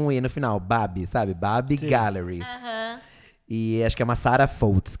 só que com E no final. Babi, sabe? Babi Sim. Gallery. Aham. E acho que é uma Sarah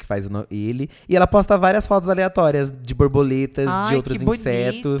Foltz que faz ele. E ela posta várias fotos aleatórias de borboletas, Ai, de outros que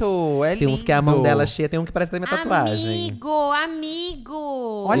insetos. bonito, é Tem uns que a mão lindo. dela cheia, tem um que parece da minha tatuagem.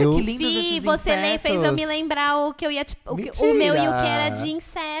 Amigo! Olha Eu- que lindo Fih, esses você nem fez eu me insetos. lembrar o que eu ia... o Mentira! meu e o que era de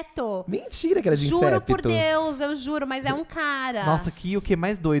inseto. Mentira que era de Juro insetos. por Deus, eu juro, mas é um cara. Nossa, que o que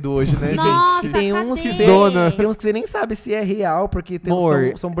mais doido hoje, né, Nossa, gente? Tem uns cadê? que Zona. tem uns que você nem sabe se é real, porque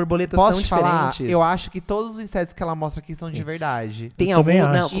Amor, são borboletas Posso tão te falar? diferentes. Eu acho que todos os insetos que ela mostra aqui são de verdade. Tem Eu algum. também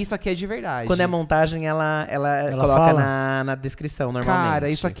Não, acho. Isso aqui é de verdade. quando é montagem, ela coloca fala? na descrição normalmente. Cara,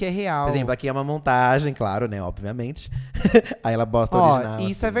 isso aqui é real. Por exemplo, aqui é uma montagem, claro, né? Obviamente. Aí ela bosta Ó, original.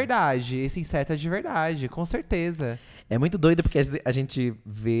 isso é assim. verdade. Esse inseto é de verdade, com certeza. É muito doido porque a gente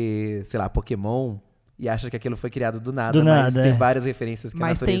vê, sei lá, Pokémon e acha que aquilo foi criado do nada. Do mas nada, tem é. várias referências que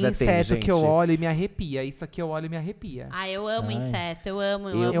Mas a tem natureza inseto gente. que eu olho e me arrepia. Isso aqui eu olho e me arrepia. Ah, eu amo Ai. inseto, eu amo.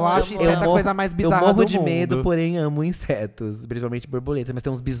 Eu acho amo, inseto a amo. coisa mais bizarra Eu morro do de mundo. medo, porém amo insetos. Principalmente borboletas. Mas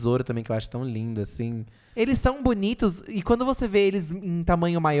tem uns besouros também que eu acho tão lindo, assim. Eles são bonitos e quando você vê eles em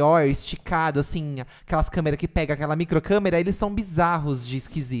tamanho maior, esticado, assim, aquelas câmeras que pega aquela microcâmera, eles são bizarros de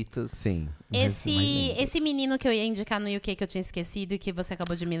esquisitos. Sim. mais lindos. Esse menino que eu ia indicar no UK que eu tinha esquecido e que você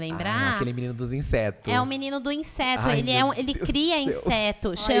acabou de me Ah, lembrar. aquele menino dos insetos. É o menino do inseto. Ai, ele meu ele Deus cria do céu. inseto.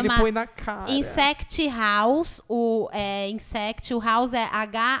 Ai, Chama ele põe na cara. Insect House. O House é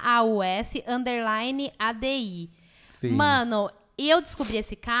HAUS _ ADI. Sim. Mano, e eu descobri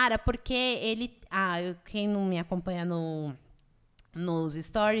esse cara porque ele. Quem não me acompanha nos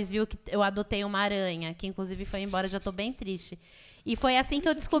stories viu que eu adotei uma aranha, que inclusive foi embora, já tô bem triste. E foi assim que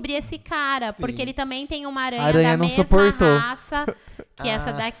eu descobri esse cara, porque ele também tem uma aranha, A aranha da não mesma suportou. raça que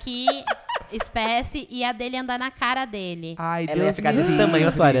essa daqui, espécie, e a dele anda na cara dele. Ai, Ela Deus ia ficar me desse livre. tamanho,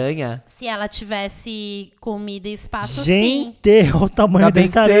 a sua aranha. Se ela tivesse comida e espaço, sim. Gente, olha o tamanho Ainda bem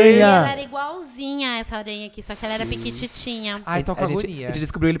dessa que você- E ela aranha. era igualzinha a essa aranha aqui, só que ela era pequititinha. Ai, tô com a gente agonia.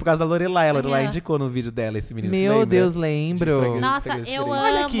 descobriu ele por causa da Lorelai. A Lorelai Aham. indicou no vídeo dela esse menino. você Meu lembra? Deus, Estragou. lembro. Nossa, Instagram eu diferente. amo.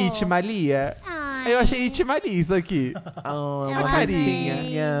 Olha aqui, Timalia. Ai. Eu achei Timalia isso aqui. Ah, Ela uma carinha.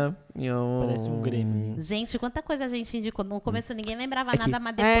 carinha. Parece um Grêmio. Gente, quanta coisa a gente indicou. No começo ninguém lembrava É que- nada,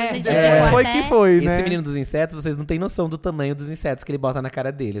 mas depois a gente É, indicou foi até. que foi, né? Esse menino dos insetos, vocês não têm noção do tamanho dos insetos que ele bota na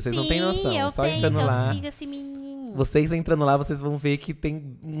cara dele. Vocês não têm noção. Sim, eu Só tenho, entrando que lá. eu sigo esse menino. Vocês entrando lá, vocês vão ver que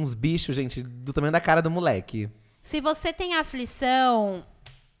tem uns bichos, gente, do tamanho da cara do moleque. Se você tem aflição,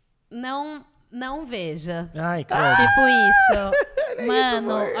 não veja. Ai, credo. Tipo isso.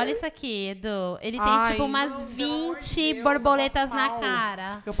 Mano, olha isso aqui, Edu. Ele tem Ai, tipo umas não, pelo 20 amor de Deus, borboletas eu passo na mal.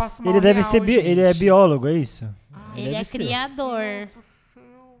 cara. Eu passo mal Ele deve real, ser ele é gente. biólogo, é isso? Ele Deve é ser. criador.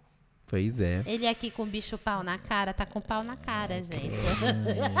 Pois é. Ele aqui com o bicho pau na cara, tá com pau na cara, gente.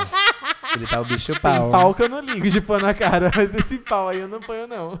 Ele tá o bicho Tem pau. pau que eu não ligo de pôr na cara, mas esse pau aí eu não ponho,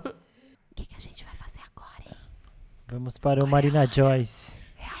 não. O que a gente vai fazer agora, hein? Vamos para o Marina Joyce.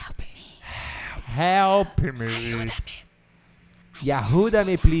 Help me.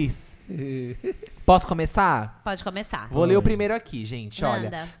 Yahuda-me, please. Posso começar? Pode começar. Vou ler o primeiro aqui, gente. Olha,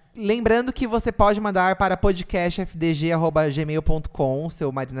 Manda. Lembrando que você pode mandar para podcastfdg@gmail.com, seu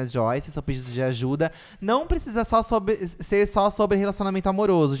Marina Joyce, seu pedido de ajuda. Não precisa ser só sobre relacionamento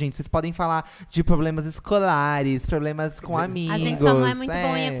amoroso, gente. Vocês podem falar de problemas escolares, problemas com amigos. A gente só não é muito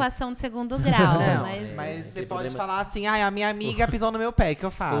bom em equação de segundo grau. Não, mas você pode falar assim, a minha amiga pisou no meu pé, que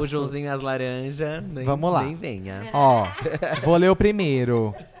eu faço? O Joãozinho e as laranjas, Vamos lá. nem venha. Ó, vou ler o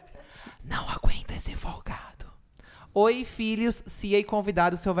primeiro. Não aguento esse folgado. Oi, filhos, Cia e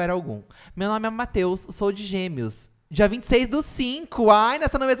convidado se houver algum. Meu nome é Matheus, sou de Gêmeos. Dia 26/5. Ai,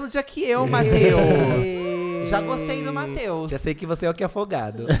 nasceu no mesmo dia que eu, Matheus. Já gostei do Matheus. Já sei que você é o que é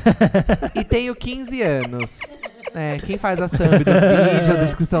afogado. E tenho 15 anos. Quem faz as thumb dos vídeos, a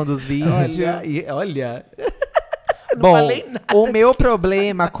descrição dos vídeos. Olha. Bom, falei nada. o meu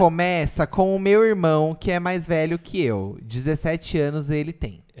problema começa com o meu irmão, que é mais velho que eu. 17 anos ele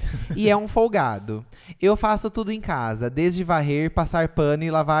tem. E é um folgado. Eu faço tudo em casa, desde varrer, passar pano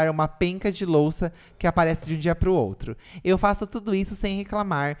e lavar uma penca de louça que aparece de um dia pro outro. Eu faço tudo isso sem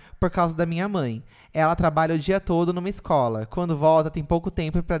reclamar, por causa da minha mãe. Ela trabalha o dia todo numa escola. Quando volta, tem pouco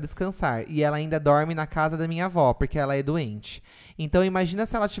tempo pra descansar. E ela ainda dorme na casa da minha avó, porque ela é doente. Então imagina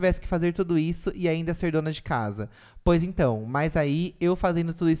se ela tivesse que fazer tudo isso e ainda ser dona de casa. Pois então, mas aí eu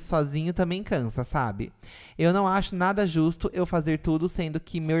fazendo tudo isso sozinho também cansa, sabe? Eu não acho nada justo eu fazer tudo, sendo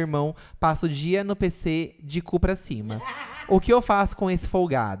que meu irmão passa o dia no PC de cu pra cima. O que eu faço com esse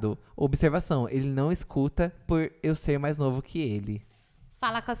folgado? Observação, ele não escuta por eu ser mais novo que ele.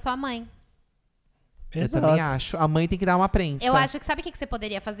 fala com a sua mãe. Eu também acho. A mãe tem que dar uma prensa. Eu acho que, sabe o que você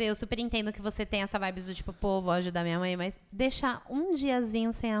poderia fazer? Eu super entendo que você tem essa vibes do tipo, pô, vou ajudar minha mãe, mas deixar um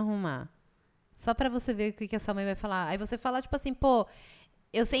diazinho sem arrumar. Só pra você ver o que a sua mãe vai falar. Aí você fala, tipo assim, pô,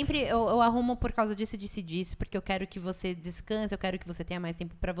 eu arrumo por causa disso, disso, porque eu quero que você descanse, eu quero que você tenha mais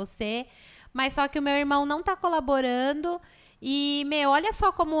tempo pra você. Mas só que o meu irmão não tá colaborando. E, olha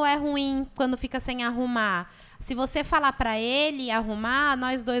só como é ruim quando fica sem arrumar. Se você falar pra ele arrumar,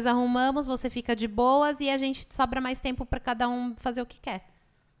 nós dois arrumamos, você fica de boas e a gente sobra mais tempo pra cada um fazer o que quer.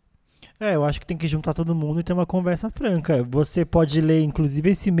 Eu acho que tem que juntar todo mundo e ter uma conversa franca. Você pode ler, inclusive,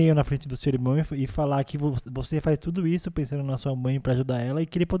 esse e-mail na frente do seu irmão e falar que você faz tudo isso pensando na sua mãe pra ajudar ela e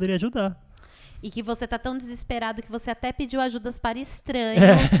que ele poderia ajudar. E que você tá tão desesperado que você até pediu ajudas para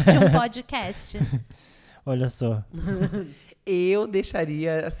estranhos de um podcast. Olha só. Eu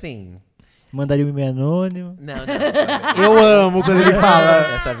deixaria, assim... Mandaria um e-mail anônimo. Não. Eu amo quando ele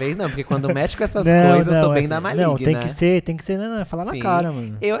fala. Dessa vez não, porque quando mexe com essas coisas, eu sou bem da maligna. Não, tem que ser, falar na cara,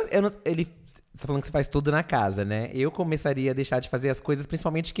 mano. Ele tá falando que você faz tudo na casa, né? Eu começaria a deixar de fazer as coisas,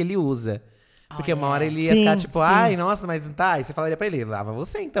 principalmente que ele usa. Porque uma hora ele ia ficar tipo, ai, nossa, mas tá. E você falaria pra ele, lava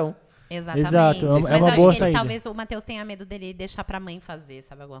você então. Exatamente. Exato, mas é uma eu boa acho que saída. talvez o Matheus tenha medo dele deixar pra mãe fazer,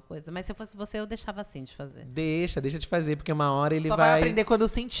 sabe, alguma coisa. Mas se eu fosse você, eu deixava assim de fazer. Deixa de fazer, porque uma hora ele Só vai aprender quando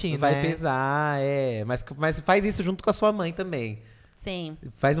sentir, vai né? pesar, Mas faz isso junto com a sua mãe também. Sim.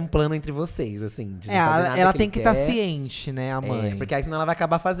 Faz um plano entre vocês, assim. De não fazer nada ela que tem ele que estar quer. ciente, né, a mãe. Porque aí senão ela vai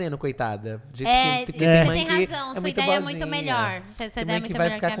acabar fazendo, coitada. Do jeito que Você tem mãe tem que razão, é sua muito ideia é boazinha. muito melhor. Sua Tem ideia é mãe muito que vai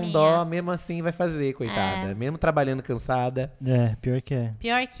melhor ficar que a com minha. dó, mesmo assim vai fazer, coitada. Mesmo trabalhando cansada. Pior que é.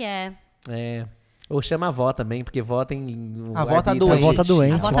 Pior que é. Ou chama a avó também, porque vó tem... A avó tá A avó tá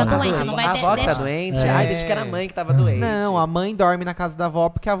doente. A avó tá doente, não vai A avó que tá deixa- doente? Ai, desde que era a mãe que tava doente. Não, a mãe dorme na casa da avó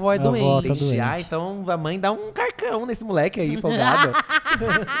porque a avó é A avó doente. tá Entendi. doente. Então a mãe dá um carcão nesse moleque aí, folgado.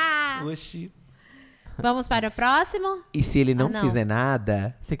 Oxi. Vamos para o próximo? E se ele não não. fizer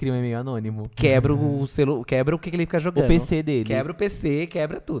nada, Você cria um e-mail anônimo. quebra o celular, quebra o que ele fica jogando. O PC dele. Quebra o PC,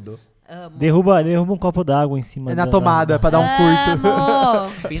 quebra tudo. Amo. Derruba um copo d'água em cima Na tomada, pra dar um furto. Amo.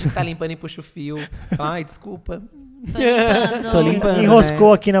 Finge que tá limpando e puxa o fio. Ai, desculpa. Tô limpando. Tô limpando.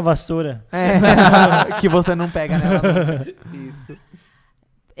 Enroscou aqui na vassoura. Que você não pega nela. Isso.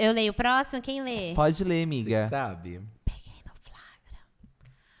 Eu leio o próximo? Quem lê? Pode ler, Você amiga. sabe? Peguei no flagra.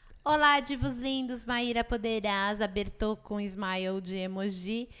 Olá, divos lindos. Maíra Poderosa abertou com smile de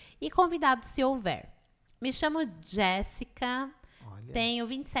emoji e convidados se houver. Me chamo Jéssica. Tenho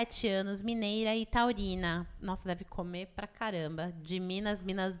 27 anos, mineira e taurina. Nossa, deve comer pra caramba. De Minas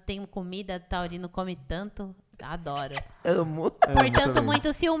tem comida, taurino come tanto. Adoro. Amo. Portanto, também.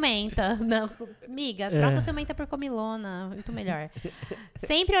 muito ciumenta. Não, amiga, troca ciumenta por comilona. Muito melhor.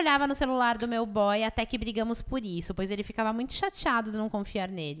 Sempre olhava no celular do meu boy até que brigamos por isso, pois ele ficava muito chateado de não confiar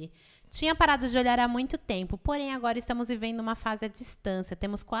nele. Tinha parado de olhar há muito tempo, porém agora estamos vivendo uma fase à distância.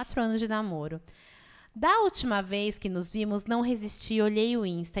 Temos 4 anos de namoro. Da última vez que nos vimos, não resisti, olhei o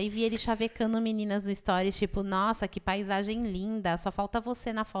Insta e vi ele chavecando meninas no stories, tipo, nossa, que paisagem linda, só falta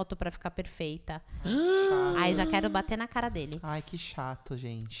você na foto pra ficar perfeita. Ai, já quero bater na cara dele. Ai, que chato,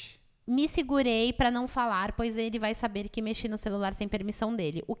 gente. Me segurei pra não falar, pois ele vai saber que mexi no celular sem permissão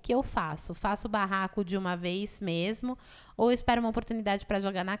dele. O que eu faço? Faço barraco de uma vez mesmo ou espero uma oportunidade pra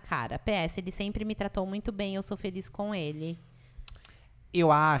jogar na cara? PS, ele sempre me tratou muito bem, eu sou feliz com ele. Eu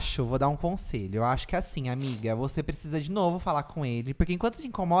acho, vou dar um conselho. Eu acho que é assim, amiga, você precisa de novo falar com ele. Porque enquanto te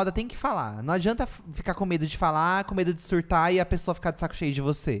incomoda, tem que falar. Não adianta ficar com medo de falar, com medo de surtar e a pessoa ficar de saco cheio de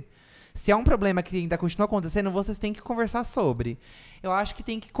você. Se é um problema que ainda continua acontecendo, vocês têm que conversar sobre. Eu acho que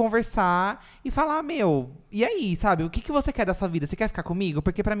tem que conversar e falar, meu, e aí, sabe? O que você quer da sua vida? Você quer ficar comigo?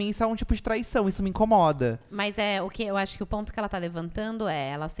 Porque pra mim isso é um tipo de traição, isso me incomoda. Mas é o que eu acho que o ponto que ela tá levantando é,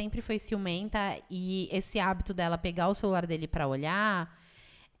 ela sempre foi ciumenta e esse hábito dela pegar o celular dele pra olhar,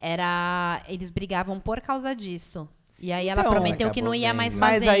 eles brigavam por causa disso. E aí ela Então, prometeu que não ia mais vendo.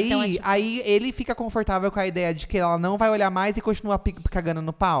 fazer. Mas aí, então é tipo, aí ele fica confortável com a ideia de que ela não vai olhar mais e continua cagando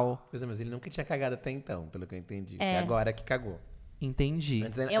no pau. Pois é, mas ele nunca tinha cagado até então, pelo que eu entendi. É. Foi agora que cagou. Entendi.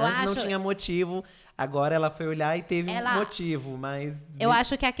 Antes Eu não acho- tinha motivo, agora ela foi olhar e teve Ela- motivo, mas… eu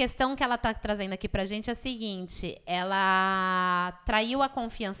acho que a questão que ela tá trazendo aqui pra gente é a seguinte: ela traiu a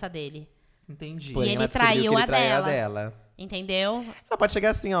confiança dele. Entendi. E ele ela descobriu traiu que ele a traiu dela. Entendeu? Ela pode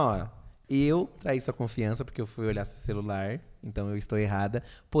chegar assim, ó. Eu traí sua confiança porque eu fui olhar seu celular, então eu estou errada.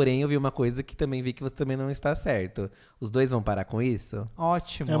 Porém, eu vi uma coisa que também vi que você também não está certo. Os dois vão parar com isso?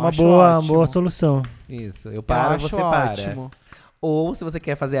 Ótimo. É uma acho boa, ótimo. boa solução. Isso. Eu paro, acho você para. ótimo. Ou, se você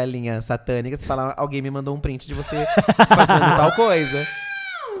quer fazer a linha satânica, você fala, alguém me mandou um print de você fazendo tal coisa.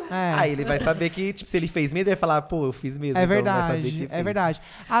 É. Aí ele vai saber que, tipo, se ele fez mesmo, ele vai falar, pô, eu fiz mesmo. É então vai saber verdade, que é fez. verdade.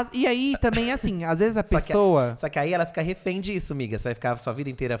 E aí, também, assim, às vezes a Só que- pessoa… Só que aí ela fica refém disso, amiga. Você vai ficar a sua vida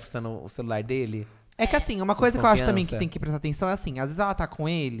inteira fuçando o celular dele. É que assim, uma coisa que eu acho também que Desconfiança. tem que prestar atenção é assim, às vezes ela tá com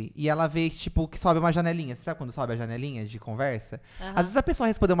ele e ela vê, tipo, que sobe uma janelinha. Você sabe quando sobe a janelinha de conversa? Aham. Às vezes a pessoa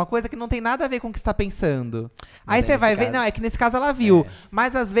respondeu uma coisa que não tem nada a ver com o que você tá pensando. Mas Aí aí você nesse vai ver, caso- não, é que nesse caso ela viu. É.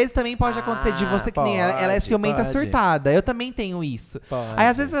 Mas às vezes também pode acontecer de você, que nem ela é pode, ciumenta pode. surtada. Eu também tenho isso. Pode. Aí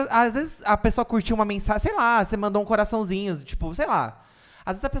às vezes a pessoa curtiu uma mensagem, sei lá, você mandou um coraçãozinho, tipo, sei lá.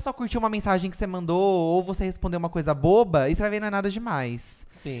 Às vezes a pessoa curtiu uma mensagem que você mandou ou você respondeu uma coisa boba e você vai ver não é nada demais.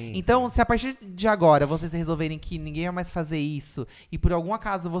 Sim, Então, se a partir de agora vocês resolverem que ninguém vai mais fazer isso e por algum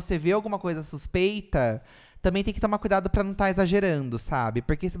acaso você vê alguma coisa suspeita, também tem que tomar cuidado pra não estar exagerando, sabe?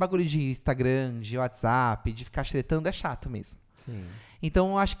 Porque esse bagulho de Instagram, de WhatsApp, de ficar xeretando é chato mesmo. sim.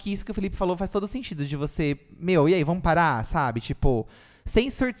 Então, eu acho que isso que o Felipe falou faz todo sentido. De você, meu, e aí, vamos parar, sabe? Tipo,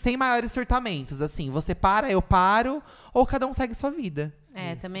 sem maiores surtamentos, assim. Você para, eu paro, ou cada um segue sua vida.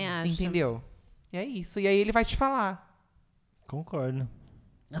 É, também acho. Entendeu? E é isso. E aí ele vai te falar. Concordo.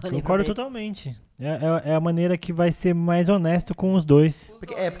 Olhei pra Concordo ele. totalmente. É a maneira que vai ser mais honesto com os dois.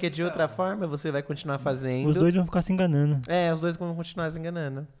 Porque de outra forma você vai continuar fazendo. Os dois vão ficar se enganando. Os dois vão continuar se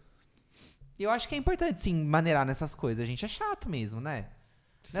enganando. E eu acho que é importante, sim, maneirar nessas coisas. A gente é chato mesmo, né?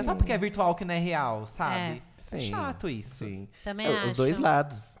 Não é só Sim. porque é virtual que não é real, sabe? É Sim, chato isso. Sim. Também Os acho. dois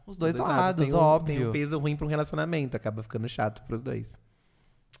lados. Os dois lados, tem óbvio. Tem um peso ruim pra um relacionamento. Acaba ficando chato pros dois.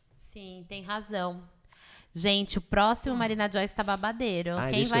 Sim, tem razão. Gente, o próximo Marina Joyce tá babadeiro. Ai,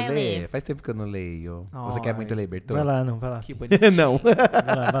 Quem deixa vai eu ler? Faz tempo que eu não leio. Você Ai. quer muito ler, Bertô? Vai lá, não, vai lá. Que bonito. Não.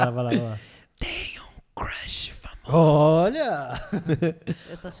 Vai lá. Crush famoso. Olha!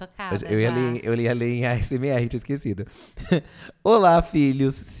 Eu tô chocada. Eu ia ler em ASMR, tinha esquecido. Olá,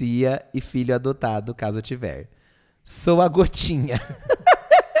 filhos, Cia e filho adotado, caso tiver. Sou a Gotinha.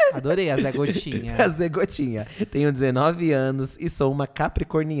 Adorei a Zé Gotinha. A Zé Gotinha. Tenho 19 anos e sou uma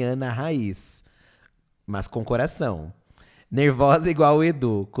capricorniana raiz. Mas com coração. Nervosa igual o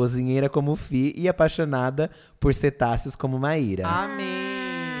Edu, cozinheira como o Fi e apaixonada por cetáceos como Maíra.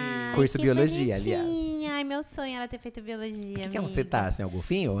 Amém. Curso que biologia, bonitinha. aliás. Ai, meu sonho era ter feito biologia. O que é um amiga. cetáceo? É um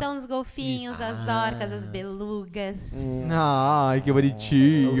golfinho? São os golfinhos, as orcas, as belugas. Ai, que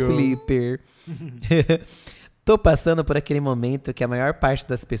bonitinho. O Flipper. Tô passando por aquele momento que a maior parte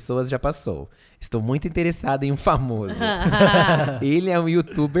das pessoas já passou. Estou muito interessada em um famoso. Ele é um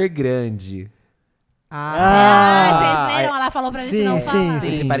youtuber grande. Vocês leram? Ela falou pra gente sim, não sim, falar.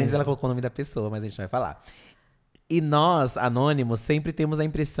 Sim, entre parênteses, ela colocou o nome da pessoa, mas a gente não vai falar. E nós, anônimos, sempre temos a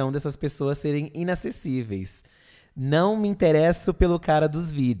impressão dessas pessoas serem inacessíveis. Não me interesso pelo cara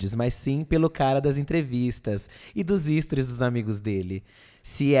dos vídeos, mas sim pelo cara das entrevistas e dos stories dos amigos dele.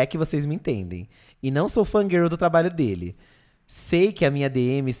 Se é que vocês me entendem. E não sou fangirl do trabalho dele. Sei que a minha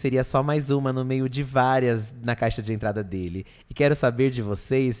DM seria só mais uma no meio de várias na caixa de entrada dele. E quero saber de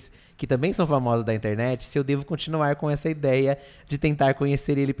vocês, que também são famosos da internet, se eu devo continuar com essa ideia de tentar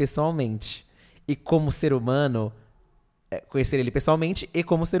conhecer ele pessoalmente. E como ser humano… conhecer ele pessoalmente e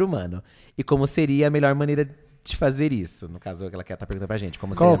como ser humano. E como seria a melhor maneira de fazer isso? No caso, ela quer estar perguntando pra gente.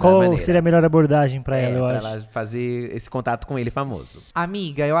 Como seria Qual seria a melhor abordagem pra ela, eu pra acho? ela fazer esse contato com ele famoso.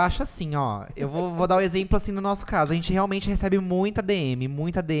 Amiga, eu acho assim, ó. Eu vou dar o exemplo assim no nosso caso. A gente realmente recebe muita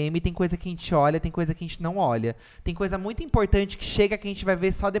DM. Tem coisa que a gente olha, tem coisa que a gente não olha. Tem coisa muito importante que chega que a gente vai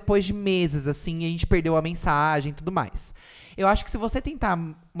ver só depois de meses, assim, e a gente perdeu a mensagem e tudo mais. Eu acho que se você tentar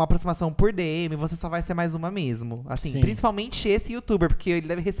uma aproximação por DM, você só vai ser mais uma mesmo. Assim, Sim. principalmente esse youtuber, porque ele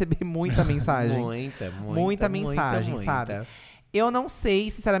deve receber muita mensagem. Muita mensagem, sabe? Eu não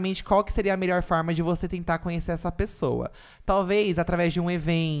sei, sinceramente, qual que seria a melhor forma de você tentar conhecer essa pessoa. Talvez através de um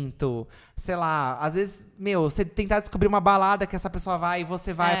evento, sei lá, às vezes, você tentar descobrir uma balada que essa pessoa vai e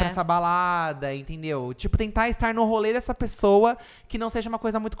você vai pra essa balada, entendeu? Tipo, tentar estar no rolê dessa pessoa que não seja uma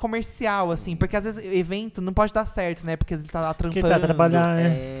coisa muito comercial, assim. Porque às vezes evento não pode dar certo, né? Porque ele tá lá trampando. Porque tá trabalhando,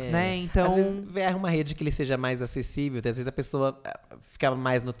 né? Então, às vezes ver uma rede que ele seja mais acessível, às vezes a pessoa fica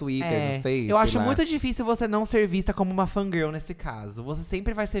mais no Twitter, não sei. Eu acho muito difícil você não ser vista como uma fangirl nesse caso. Você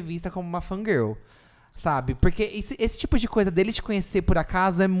sempre vai ser vista como uma fangirl. Sabe? Porque esse tipo de coisa dele te conhecer por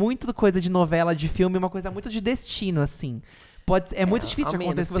acaso é muito coisa de novela, de filme, uma coisa muito de destino, assim. É muito difícil de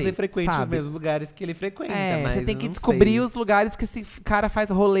acontecer. Que você frequente sabe? os mesmos lugares que ele frequenta. Mas você tem que eu não descobrir sei. os lugares que esse cara faz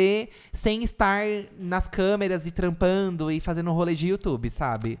rolê sem estar nas câmeras e trampando e fazendo rolê de YouTube,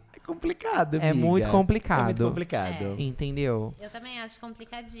 sabe? É complicado, amiga. É muito complicado. É muito complicado. Entendeu? Eu também acho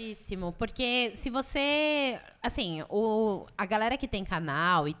complicadíssimo. Porque se você... Assim, a galera que tem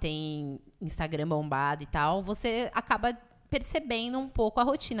canal e tem Instagram bombado e tal, você acaba percebendo um pouco a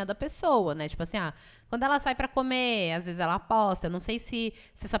rotina da pessoa, né? Tipo assim, quando ela sai pra comer, às vezes ela posta. Eu não sei se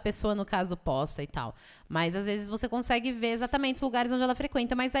essa pessoa, no caso, posta e tal. Mas às vezes você consegue ver exatamente os lugares onde ela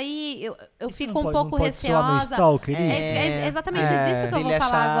frequenta. Mas aí eu fico um pouco receosa. É exatamente disso que eu vou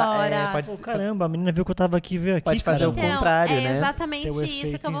falar agora. Caramba, a menina viu que eu tava aqui, veio aqui. Pode fazer o contrário, né? É exatamente Tem o isso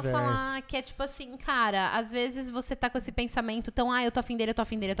efeito que eu vou inverso. falar. Que é tipo assim, cara, às vezes você tá com esse pensamento tão, eu tô afim dele, eu tô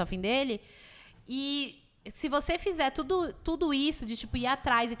afim dele, eu tô afim dele. E se você fizer tudo isso de tipo ir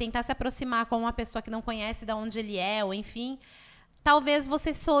atrás e tentar se aproximar com uma pessoa que não conhece de onde ele é, ou enfim, talvez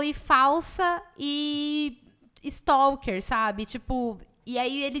você soe falsa e stalker, sabe? Tipo, e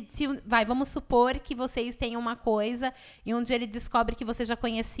aí vamos supor que vocês tenham uma coisa e um dia ele descobre que você já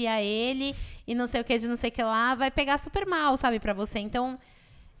conhecia ele e não sei o que de não sei o que lá, vai pegar super mal, sabe, pra você. Então,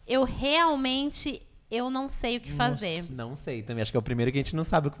 eu realmente não sei o que fazer. Não sei também. Acho que é o primeiro que a gente não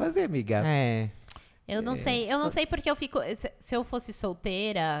sabe o que fazer, amiga. Eu não sei porque eu fico... Se eu fosse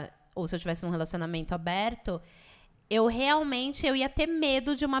solteira, ou se eu tivesse um relacionamento aberto, eu ia ter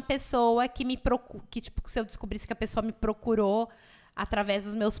medo de uma pessoa que me procura... Que, tipo, se eu descobrisse que a pessoa me procurou através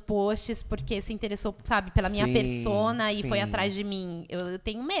dos meus posts, porque se interessou, sabe, pela minha persona e foi atrás de mim. Eu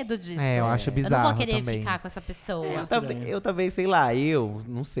tenho medo disso. Eu acho bizarro. Eu não vou querer também ficar com essa pessoa. Eu talvez, sei lá,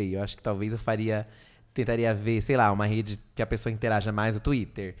 não sei. Eu acho que talvez eu tentaria ver, sei lá, uma rede que a pessoa interaja mais, o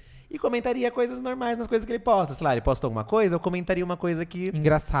Twitter. E comentaria coisas normais nas coisas que ele posta. Sei lá, ele postou alguma coisa, eu comentaria uma coisa que...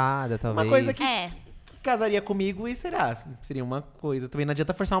 Engraçada, talvez. Uma coisa que casaria comigo e seria uma coisa. Também não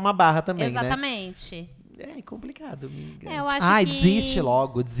adianta forçar uma barra também, Exatamente. né? É complicado, amiga. Eu acho que... desiste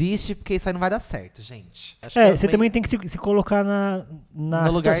logo. Desiste, porque isso aí não vai dar certo, gente. Você também tem que se colocar na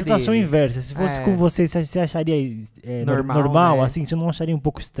lugar situação dele. inversa. Se fosse com você acharia normal, né? assim? Você não acharia um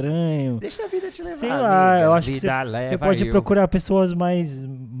pouco estranho? Deixa a vida te levar, Sei lá, amiga. eu acho que Vida você pode eu. procurar pessoas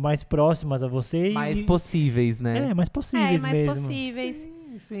mais próximas a você. Mais possíveis, né? Mais possíveis mais mesmo. possíveis.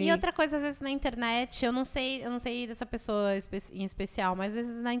 Sim. E outra coisa, às vezes na internet, eu não sei dessa pessoa em especial, mas às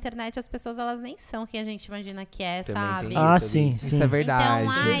vezes na internet as pessoas elas nem são quem a gente imagina que é, Também sabe? tem Ah, isso, sim, Isso sim. é verdade.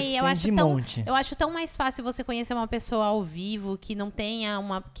 Então, monte. eu acho tão mais fácil você conhecer uma pessoa ao vivo que não tenha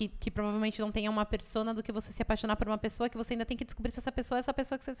que provavelmente não tenha uma persona do que você se apaixonar por uma pessoa que você ainda tem que descobrir se essa pessoa é essa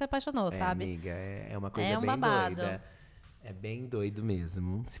pessoa que você se apaixonou, sabe? Amiga, é uma coisa É um bem babado. doida. É bem doido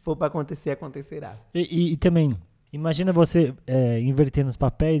mesmo. Se for pra acontecer, acontecerá. E também, imagina você invertendo os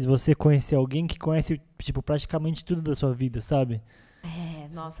papéis, você conhecer alguém que conhece, tipo, praticamente tudo da sua vida, sabe?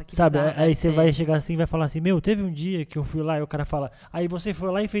 Nossa, que Sabe, bizarro aí deve você ser. vai chegar assim e vai falar assim, teve um dia que eu fui lá e o cara fala, aí você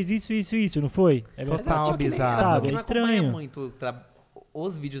foi lá e fez isso, não foi? Total Só que nem bizarro. ela falou que Sabe, não é estranho. acompanha muito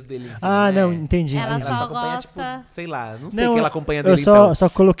os vídeos dele. Assim, Não, entendi. Ela entendi. só acompanha, gosta- tipo, sei lá, não sei o Não, que ela acompanha Eu dele, então. só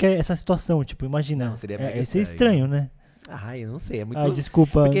coloquei essa situação, tipo, imagina. Não, seria mega Isso é estranho. estranho, né? Eu não sei, é muito...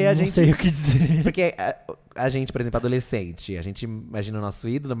 Desculpa, porque a não gente- sei o que dizer. Porque a gente, por exemplo, adolescente, a gente imagina o nosso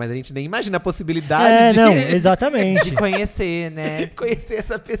ídolo, mas a gente nem imagina a possibilidade de Não, exatamente. De conhecer, né? conhecer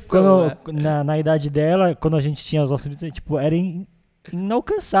essa pessoa. Na idade dela, quando a gente tinha os nossos vídeos, tipo, era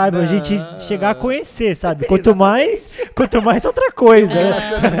inalcançável a gente chegar a conhecer, sabe? Quanto mais outra coisa. né?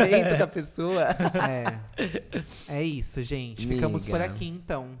 Relacionamento com a pessoa. É isso, gente. Amiga. Ficamos por aqui,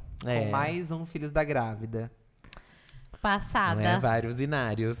 então. É. Com mais um Filhos da Grávida. Passada. Não é? Vários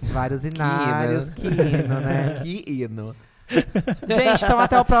inários. Vários inários, que hino, né? Que hino. Gente, então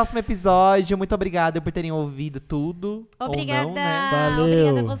até o próximo episódio. Muito obrigado por terem ouvido tudo. Obrigada. Ou não, né? Valeu.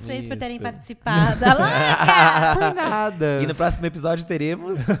 Obrigada a vocês por terem Isso. participado. Larga! Por nada. E no próximo episódio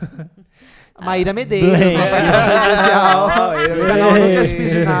teremos… Maíra Medeiros, Bem. uma participação especial. Bem. O canal Nunca Te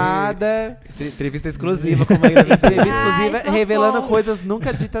Pedi Nada. Entrevista exclusiva com a Maíra Entrevista Medeiros. exclusiva socorro. revelando coisas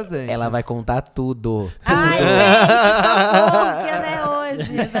nunca ditas antes. Ela vai contar tudo. Ai, gente, socorro, que ano é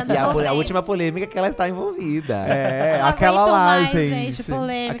hoje? Os anos E a 90. última polêmica que ela está envolvida. É, Não aquela aguento lá, mais, gente.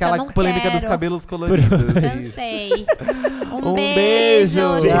 polêmica, Aquela não polêmica dos quero. cabelos coloridos. Cansei. Um beijo.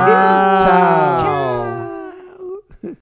 Tchau. Tchau.